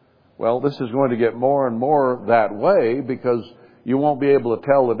 Well, this is going to get more and more that way, because you won't be able to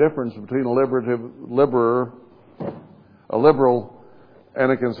tell the difference between a liberal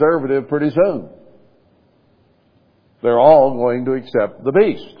and a conservative pretty soon. They're all going to accept the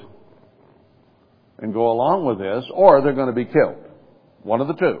beast. and go along with this, or they're going to be killed. One of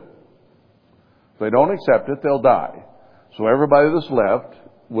the two. If they don't accept it, they'll die. So everybody that's left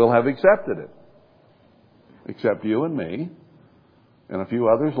will have accepted it. Except you and me, and a few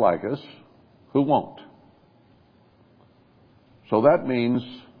others like us, who won't. So that means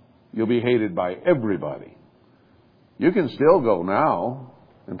you'll be hated by everybody. You can still go now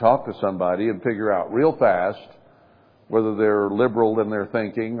and talk to somebody and figure out real fast whether they're liberal in their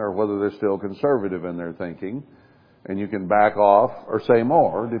thinking or whether they're still conservative in their thinking. And you can back off or say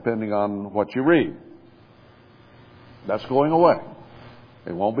more depending on what you read. That's going away.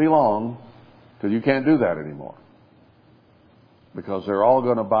 It won't be long till you can't do that anymore. Because they're all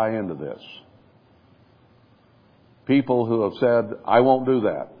going to buy into this. People who have said, I won't do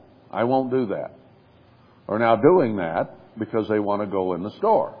that. I won't do that. Are now doing that because they want to go in the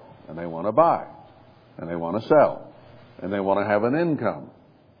store. And they want to buy. And they want to sell. And they want to have an income.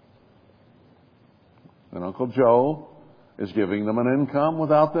 And Uncle Joe is giving them an income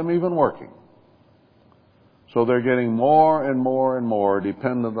without them even working. So they're getting more and more and more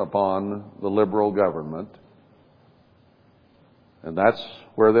dependent upon the liberal government. And that's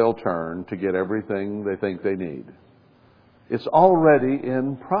where they'll turn to get everything they think they need. It's already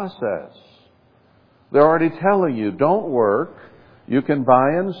in process. They're already telling you, don't work. You can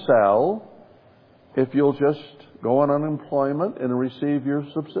buy and sell if you'll just go on unemployment and receive your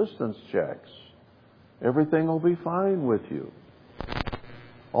subsistence checks. Everything will be fine with you.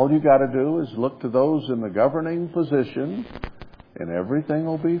 All you got to do is look to those in the governing position and everything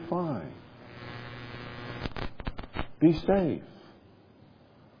will be fine. Be safe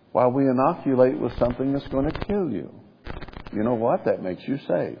while we inoculate with something that's going to kill you. You know what? That makes you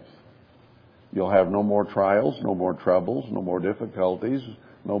safe. You'll have no more trials, no more troubles, no more difficulties,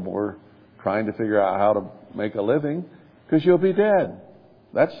 no more trying to figure out how to make a living, because you'll be dead.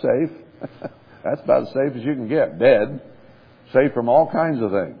 That's safe. That's about as safe as you can get. Dead. Safe from all kinds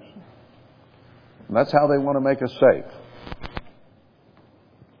of things. And that's how they want to make us safe.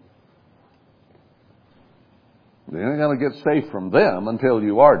 You're not going to get safe from them until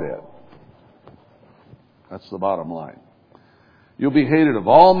you are dead. That's the bottom line. You'll be hated of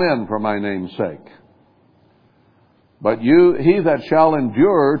all men for my name's sake. But he that shall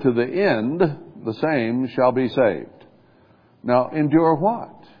endure to the end, the same shall be saved. Now, endure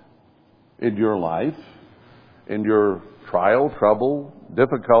what? Endure life, endure trial, trouble,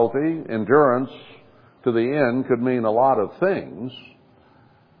 difficulty. Endurance to the end could mean a lot of things.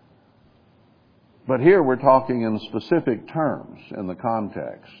 But here we're talking in specific terms in the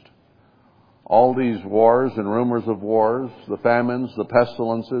context. All these wars and rumors of wars, the famines, the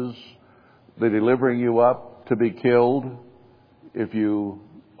pestilences, the delivering you up to be killed if you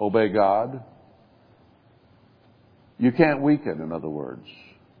obey God. You can't weaken, in other words.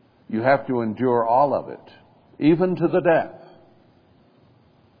 You have to endure all of it, even to the death.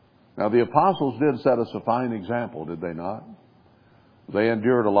 Now, the apostles did set us a fine example, did they not? They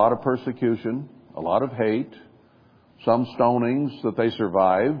endured a lot of persecution, a lot of hate, some stonings that they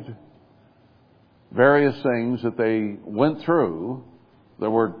survived, various things that they went through that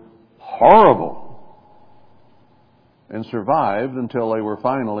were horrible, and survived until they were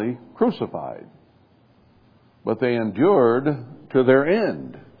finally crucified. But they endured to their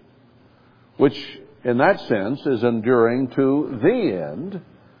end, which in that sense is enduring to the end,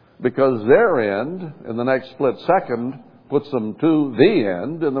 because their end in the next split second puts them to the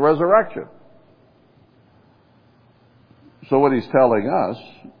end in the resurrection. So what he's telling us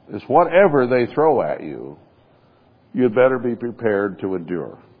is whatever they throw at you, you'd better be prepared to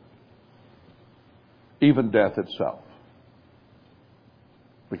endure. Even death itself.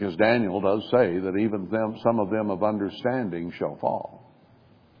 Because Daniel does say that even them, some of them of understanding shall fall.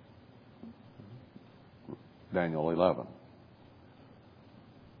 Daniel 11.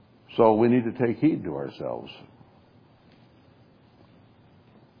 So we need to take heed to ourselves.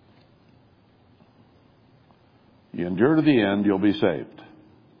 You endure to the end, you'll be saved.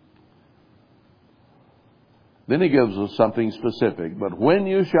 Then he gives us something specific. But when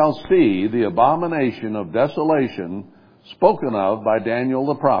you shall see the abomination of desolation spoken of by Daniel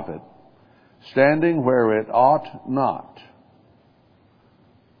the prophet, standing where it ought not.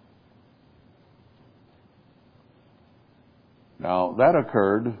 Now, that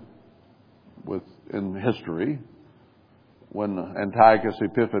occurred in history when Antiochus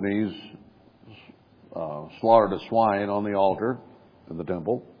Epiphanes slaughtered a swine on the altar in the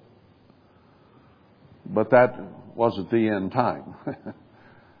temple. But that wasn't the end time.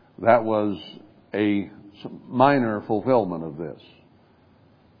 That was a minor fulfillment of this.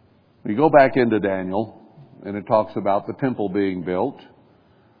 We go back into Daniel, and it talks about the temple being built,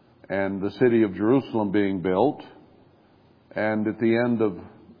 and the city of Jerusalem being built. And at the end of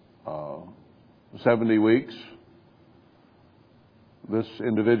 70 weeks, this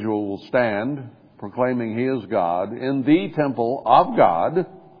individual will stand proclaiming he is God in the temple of God.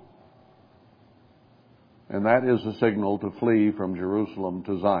 And that is a signal to flee from Jerusalem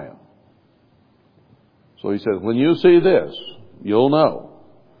to Zion. So he says, when you see this, you'll know.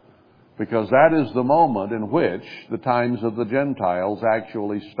 Because that is the moment in which the times of the Gentiles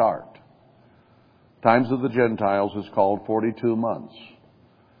actually start. Times of the Gentiles is called 42 months.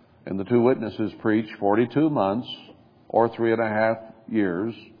 And the two witnesses preach 42 months, or 3.5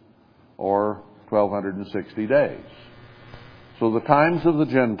 years, or 1,260 days. So the times of the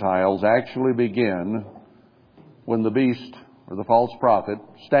Gentiles actually begin when the beast, or the false prophet,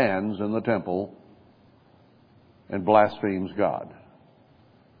 stands in the temple and blasphemes God.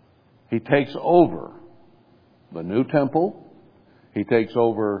 He takes over the new temple. He takes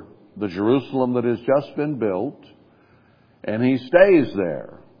over the Jerusalem that has just been built. And he stays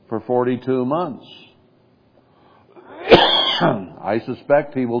there for 42 months. I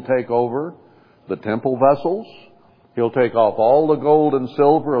suspect he will take over the temple vessels. He'll take off all the gold and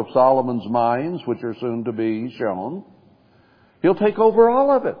silver of Solomon's mines, which are soon to be shown. He'll take over all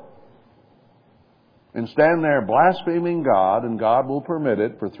of it. And stand there blaspheming God, and God will permit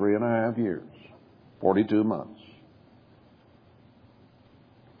it for 3.5 years. 42 months.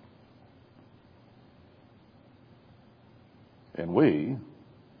 And we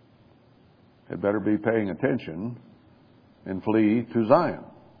had better be paying attention and flee to Zion,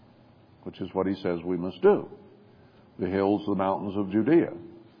 which is what he says we must do. The hills, the mountains of Judea.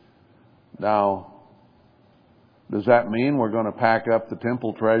 Now, does that mean we're going to pack up the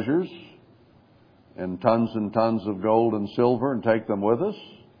temple treasures and tons of gold and silver and take them with us?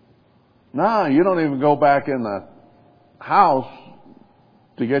 No, you don't even go back in the house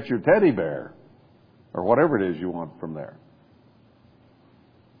to get your teddy bear or whatever it is you want from there.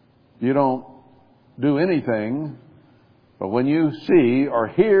 You don't do anything, but when you see or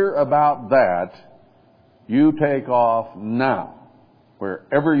hear about that, you take off now,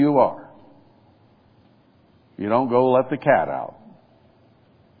 wherever you are. You don't go let the cat out.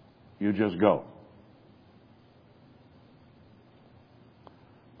 You just go.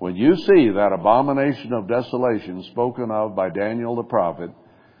 When you see that abomination of desolation spoken of by Daniel the prophet,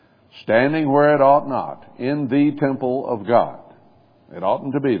 standing where it ought not, in the temple of God, it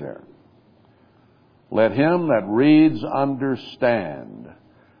oughtn't to be there. Let him that reads understand.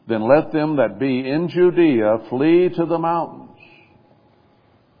 Then let them that be in Judea flee to the mountains.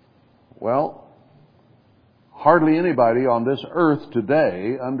 Well, hardly anybody on this earth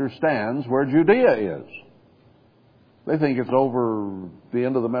today understands where Judea is. They think it's over the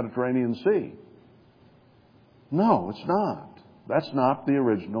end of the Mediterranean Sea. No, it's not. That's not the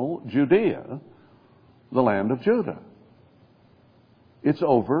original Judea, the land of Judah. It's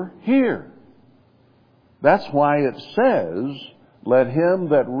over here. That's why it says, let him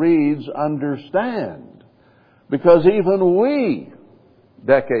that reads understand. Because even we,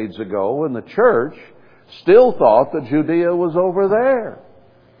 decades ago in the church, still thought that Judea was over there.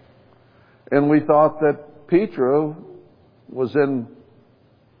 And we thought that Petra was in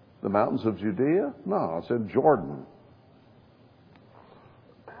the mountains of Judea. No, it's in Jordan.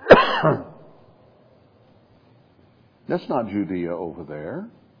 That's not Judea over there.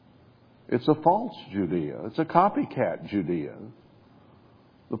 It's a false Judea. It's a copycat Judea.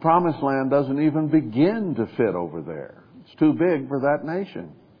 The promised land doesn't even begin to fit over there. It's too big for that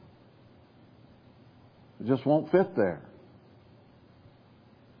nation. It just won't fit there.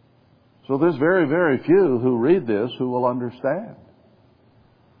 So there's very, very few who read this who will understand.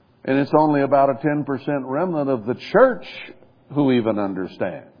 And it's only about a 10% remnant of the church who even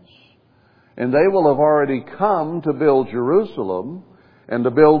understands. And they will have already come to build Jerusalem and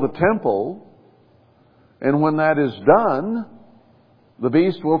to build the temple. And when that is done, the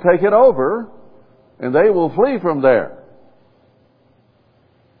beast will take it over and they will flee from there.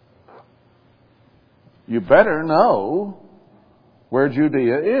 You better know where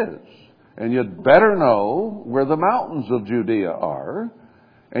Judea is. And you'd better know where the mountains of Judea are.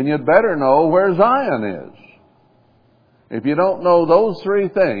 And you'd better know where Zion is. If you don't know those three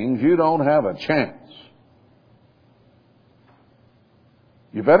things, you don't have a chance.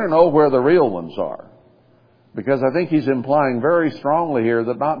 You better know where the real ones are. Because I think he's implying very strongly here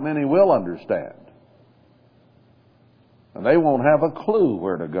that not many will understand. And they won't have a clue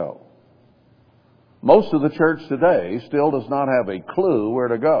where to go. Most of the church today still does not have a clue where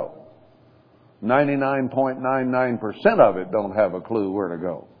to go. 99.99% of it don't have a clue where to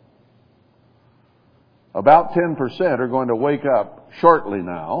go. About 10% are going to wake up shortly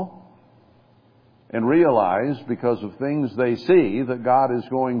now and realize, because of things they see, that God is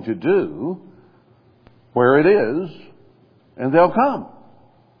going to do where it is, and they'll come.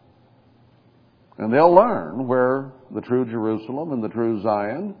 And they'll learn where the true Jerusalem and the true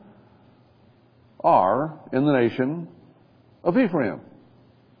Zion are in the nation of Ephraim.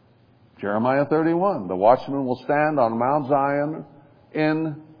 Jeremiah 31, the watchman will stand on Mount Zion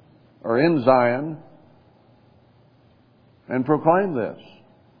in Zion and proclaim this,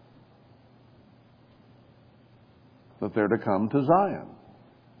 that they're to come to Zion.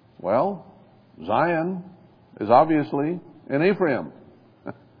 Well, Zion is obviously in Ephraim.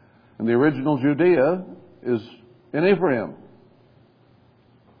 And the original Judea is in Ephraim.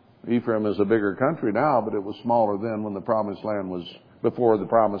 Ephraim is a bigger country now, but it was smaller then when before the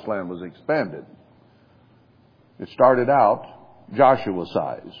Promised Land was expanded. It started out Joshua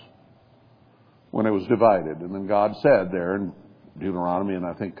size when it was divided. And then God said there in Deuteronomy and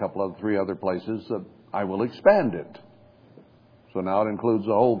I think three other places that I will expand it. So now it includes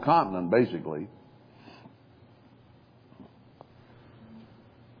the whole continent basically.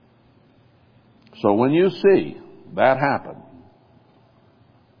 So when you see that happen,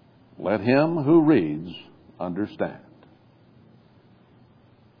 let him who reads understand.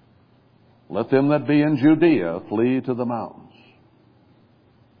 Let them that be in Judea flee to the mountains.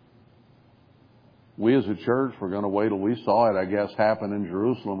 We as a church, we're going to wait till we saw it, I guess, happen in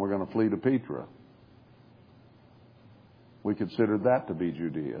Jerusalem. We're going to flee to Petra. We considered that to be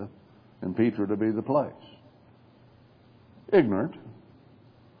Judea and Petra to be the place. Ignorant.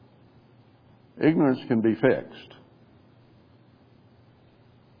 Ignorance can be fixed.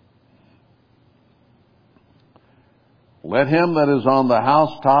 Let him that is on the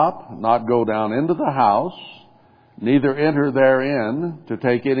housetop not go down into the house, neither enter therein to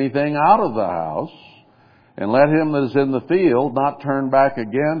take anything out of the house. And let him that is in the field not turn back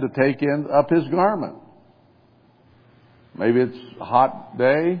again to take up his garment. Maybe it's a hot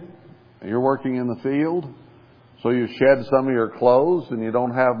day and you're working in the field, so you shed some of your clothes and you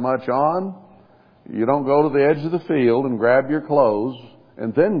don't have much on. You don't go to the edge of the field and grab your clothes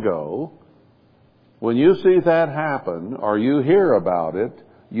and then go. When you see that happen or you hear about it,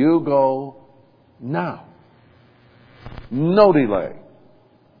 you go now. No delay.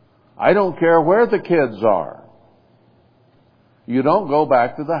 I don't care where the kids are. You don't go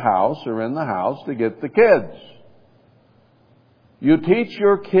back to the house or in the house to get the kids. You teach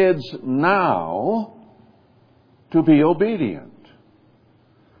your kids now to be obedient.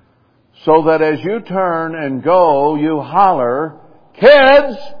 So that as you turn and go, you holler,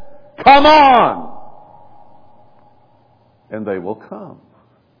 "Kids, come on!" And they will come.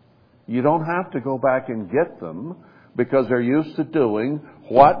 You don't have to go back and get them because they're used to doing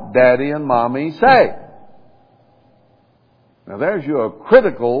what Daddy and Mommy say. Now there's you a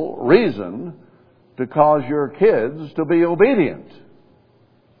critical reason to cause your kids to be obedient.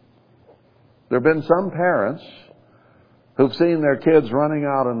 There have been some parents who've seen their kids running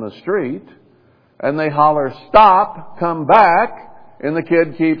out in the street and they holler, "Stop, come back," and the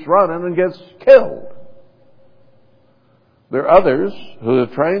kid keeps running and gets killed. There are others who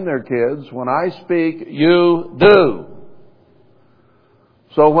have trained their kids, when I speak, you do.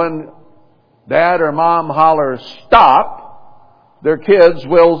 So when Dad or Mom hollers, "Stop," their kids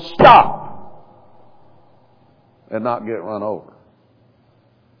will stop and not get run over.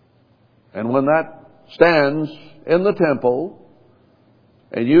 And when that stands in the temple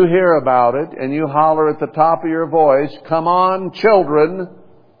and you hear about it and you holler at the top of your voice, "Come on, children,"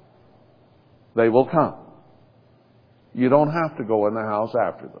 they will come. You don't have to go in the house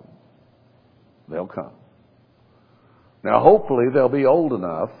after them. They'll come. Now hopefully they'll be old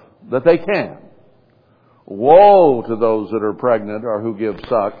enough that they can. Woe to those that are pregnant or who give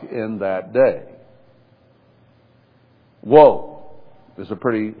suck in that day. Woe is a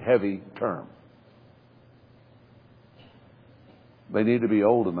pretty heavy term. They need to be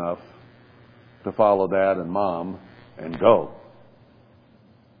old enough to follow Dad and Mom and go.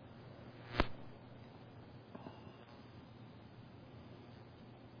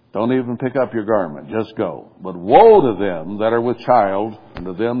 Don't even pick up your garment. Just go. But woe to them that are with child and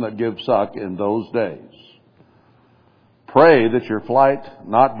to them that give suck in those days. Pray that your flight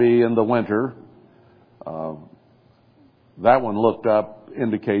not be in the winter. That one looked up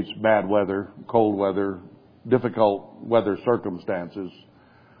indicates bad weather, cold weather, difficult weather circumstances.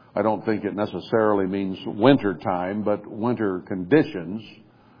 I don't think it necessarily means winter time, but winter conditions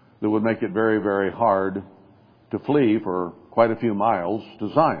that would make it very, very hard to flee for quite a few miles to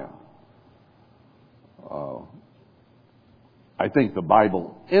Zion. I think the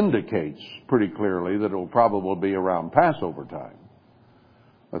Bible indicates pretty clearly that it will probably be around Passover time.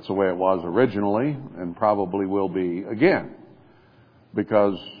 That's the way it was originally and probably will be again,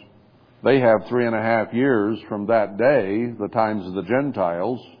 because they have 3.5 years from that day, the times of the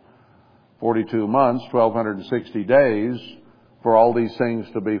Gentiles, 42 months, 1,260 days, for all these things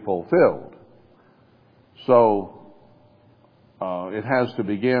to be fulfilled. So it has to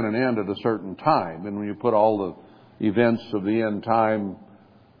begin and end at a certain time. And when you put all the events of the end time,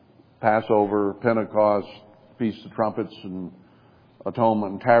 Passover, Pentecost, Feast of Trumpets, and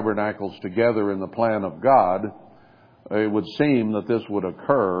Atonement and Tabernacles together in the plan of God, it would seem that this would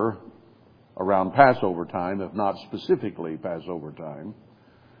occur around Passover time, if not specifically Passover time.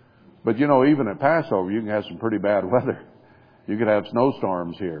 But even at Passover, you can have some pretty bad weather. You could have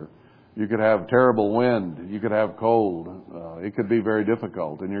snowstorms here. You could have terrible wind. You could have cold. It could be very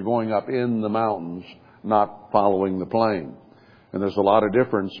difficult. And you're going up in the mountains, not following the plain. And there's a lot of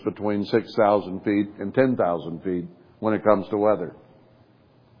difference between 6,000 feet and 10,000 feet when it comes to weather.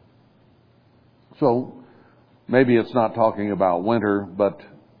 So maybe it's not talking about winter, but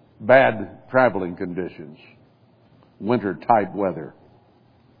bad traveling conditions. Winter-type weather.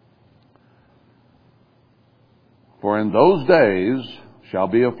 For in those days shall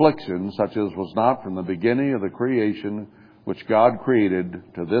be affliction, such as was not from the beginning of the creation which God created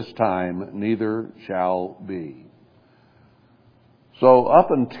to this time, neither shall be. So up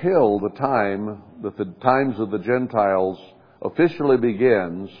until the time that the times of the Gentiles officially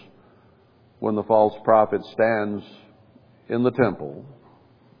begins, when the false prophet stands in the temple,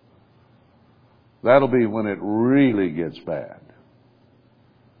 that'll be when it really gets bad.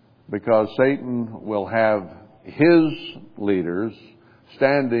 Because Satan will have his leaders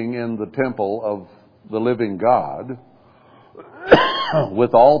standing in the temple of the living God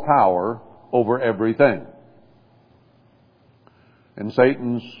with all power over everything. And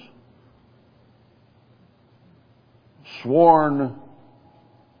Satan's sworn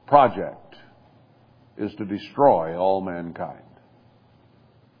project is to destroy all mankind.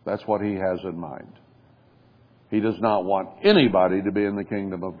 That's what he has in mind. He does not want anybody to be in the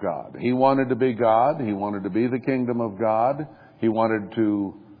kingdom of God. He wanted to be God. He wanted to be the kingdom of God. He wanted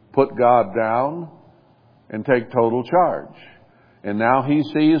to put God down and take total charge. And now he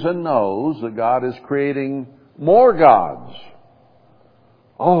sees and knows that God is creating more gods.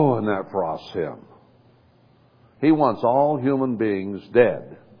 Oh, and that frosts him. He wants all human beings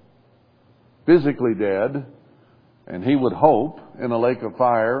dead. Physically dead, and he would hope in a lake of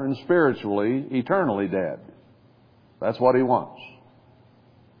fire, and spiritually, eternally dead. That's what he wants.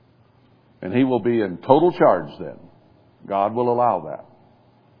 And he will be in total charge then. God will allow that.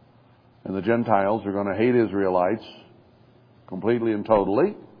 And the Gentiles are going to hate Israelites completely and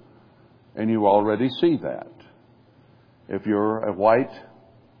totally. And you already see that. If you're a white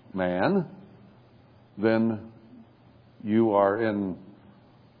man, then you are in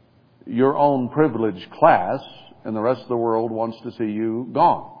your own privileged class, and the rest of the world wants to see you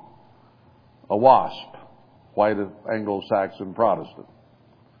gone. A WASP, white Anglo-Saxon Protestant.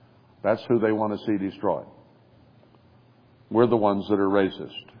 That's who they want to see destroyed. We're the ones that are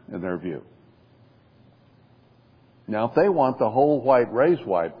racist in their view. Now, if they want the whole white race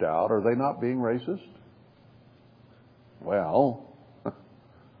wiped out, are they not being racist? Well,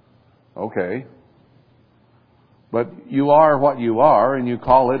 okay. But you are what you are, and you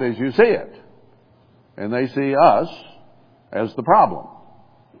call it as you see it. And they see us as the problem.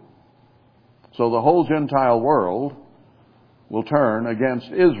 So the whole Gentile world will turn against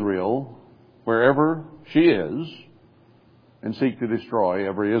Israel wherever she is and seek to destroy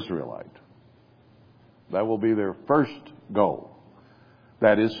every Israelite. That will be their first goal.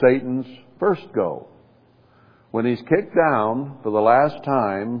 That is Satan's first goal. When he's kicked down for the last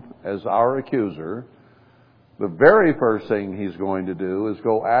time as our accuser, the very first thing he's going to do is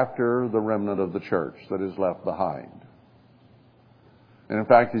go after the remnant of the church that is left behind. And in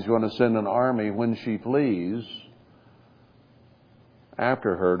fact, he's going to send an army when she flees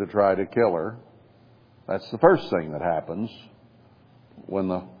after her to try to kill her. That's the first thing that happens when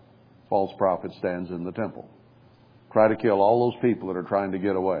the false prophet stands in the temple. Try to kill all those people that are trying to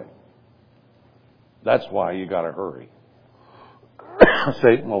get away. That's why you got to hurry.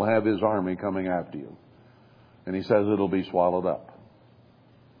 Satan will have his army coming after you. And he says it'll be swallowed up.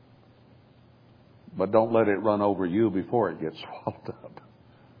 But don't let it run over you before it gets swallowed up.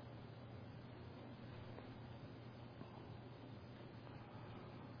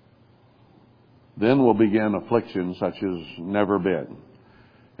 Then will begin affliction such as never been.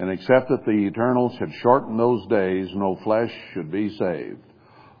 And except that the Eternal should shorten those days, no flesh should be saved.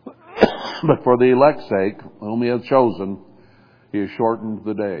 But for the elect's sake, whom he hath chosen, he has shortened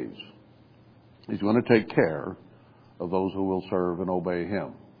the days. He's going to take care of those who will serve and obey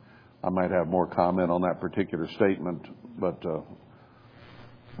him. I might have more comment on that particular statement, but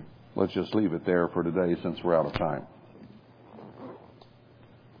let's just leave it there for today since we're out of time.